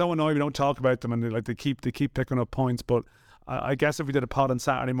gonna get so annoyed we don't talk about them, and they keep picking up points. But I guess if we did a pod on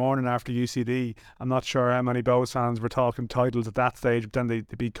Saturday morning after UCD, I'm not sure how many Bows fans were talking titles at that stage. But then they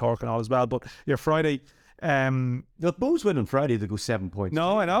beat Cork and all as well. But yeah, Friday. The Bows win on Friday. They go 7 points.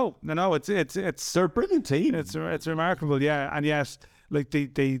 No, I know. It's they're a brilliant team. It's remarkable. Yeah, and yes, like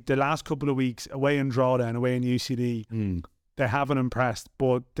the last couple of weeks away in Drogheda and away in UCD, they haven't impressed,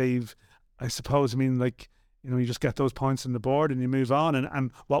 but they've. I suppose, I mean, like, you just get those points on the board and you move on.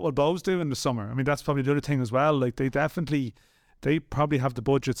 And what will Bows do in the summer? I mean, that's probably the other thing as well. Like, they probably have the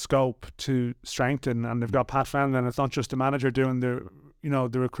budget scope to strengthen, and they've got Pat Fenlon, and it's not just the manager doing the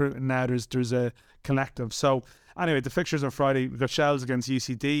recruiting now. There's a collective. So anyway, the fixtures on Friday, we've got Shells against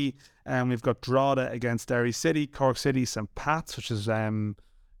UCD, and we've got Drogheda against Derry City, Cork City, St Pat's, which is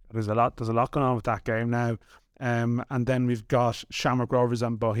there's a lot going on with that game now. And then we've got Shamrock Rovers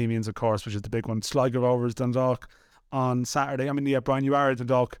and Bohemians, of course, which is the big one. Sligo Rovers, Dundalk on Saturday. I mean, yeah, Brian, you are a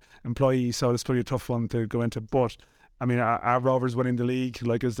Dundalk employee, so it's probably a tough one to go into. But I mean, are Rovers winning the league?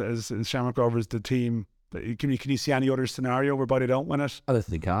 Like, is Shamrock Rovers the team? Can you see any other scenario whereby they don't win it? I don't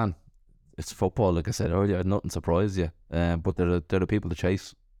think they can. It's football, like I said earlier. Nothing surprises you. But they're the people to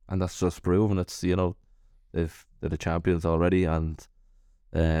chase, and that's just proven. It's they're the champions already, and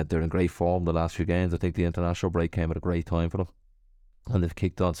they're in great form the last few games. I think the international break came at a great time for them, and they've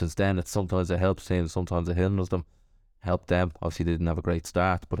kicked on since then. It's sometimes it helps teams, sometimes it hinders them. Helped them. Obviously, they didn't have a great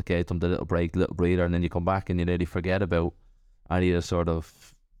start, but it gave them the little break, little breather, and then you come back and you nearly forget about any of sort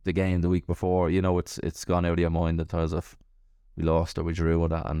of the game the week before. It's gone out of your mind in terms of we lost or we drew with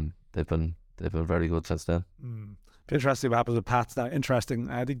that, and they've been very good since then. Interesting what happens with Pats now.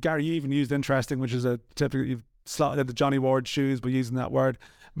 Interesting. I think Gary, you even used interesting, which is a typical, you've slotted the Johnny Ward shoes by using that word.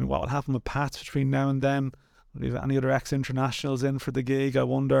 I mean, what will happen with Pats between now and then? Will you have any other ex-internationals in for the gig? I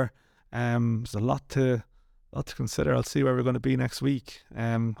wonder. There's a lot to consider. I'll see where we're going to be next week. I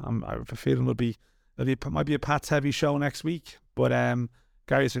have a feeling it might be a Pats heavy show next week. But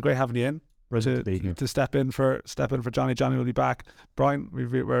Gary, it's been great having you in to step in for Johnny. Johnny will be back. Brian,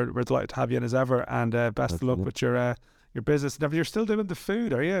 we're delighted to have you in as ever, and best of luck with your business. Now, you're still doing the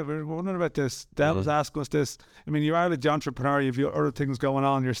food, are you? We're wondering about this. Del was asking us this. I mean, you are the entrepreneur. You've got other things going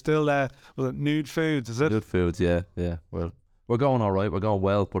on. You're still Nude Foods, is it? Nude Foods, yeah. We're going all right. We're going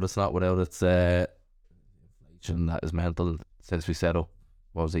well, but it's not without its inflation that is mental. Since we set up,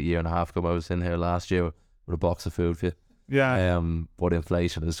 what was it, a year and a half ago? I was in here last year with a box of food for you. Yeah. But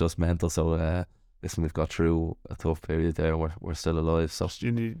inflation is just mental. So listen, we've got through a tough period there. We're still alive. So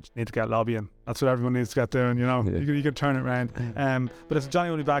you need to get lobbying. That's what everyone needs to get doing. Yeah. You can turn it around. But it's Johnny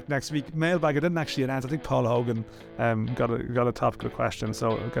will be back next week. Mailbag, I didn't actually announce. I think Paul Hogan got a topical question.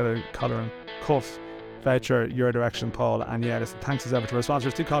 So I'll get a collar and cuff voucher your direction, Paul. And yeah, listen, thanks as ever to our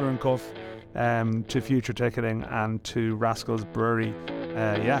sponsors, to Collar and Cuff, to Future Ticketing, and to Rascals Brewery.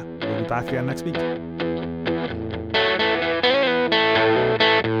 We'll be back again next week.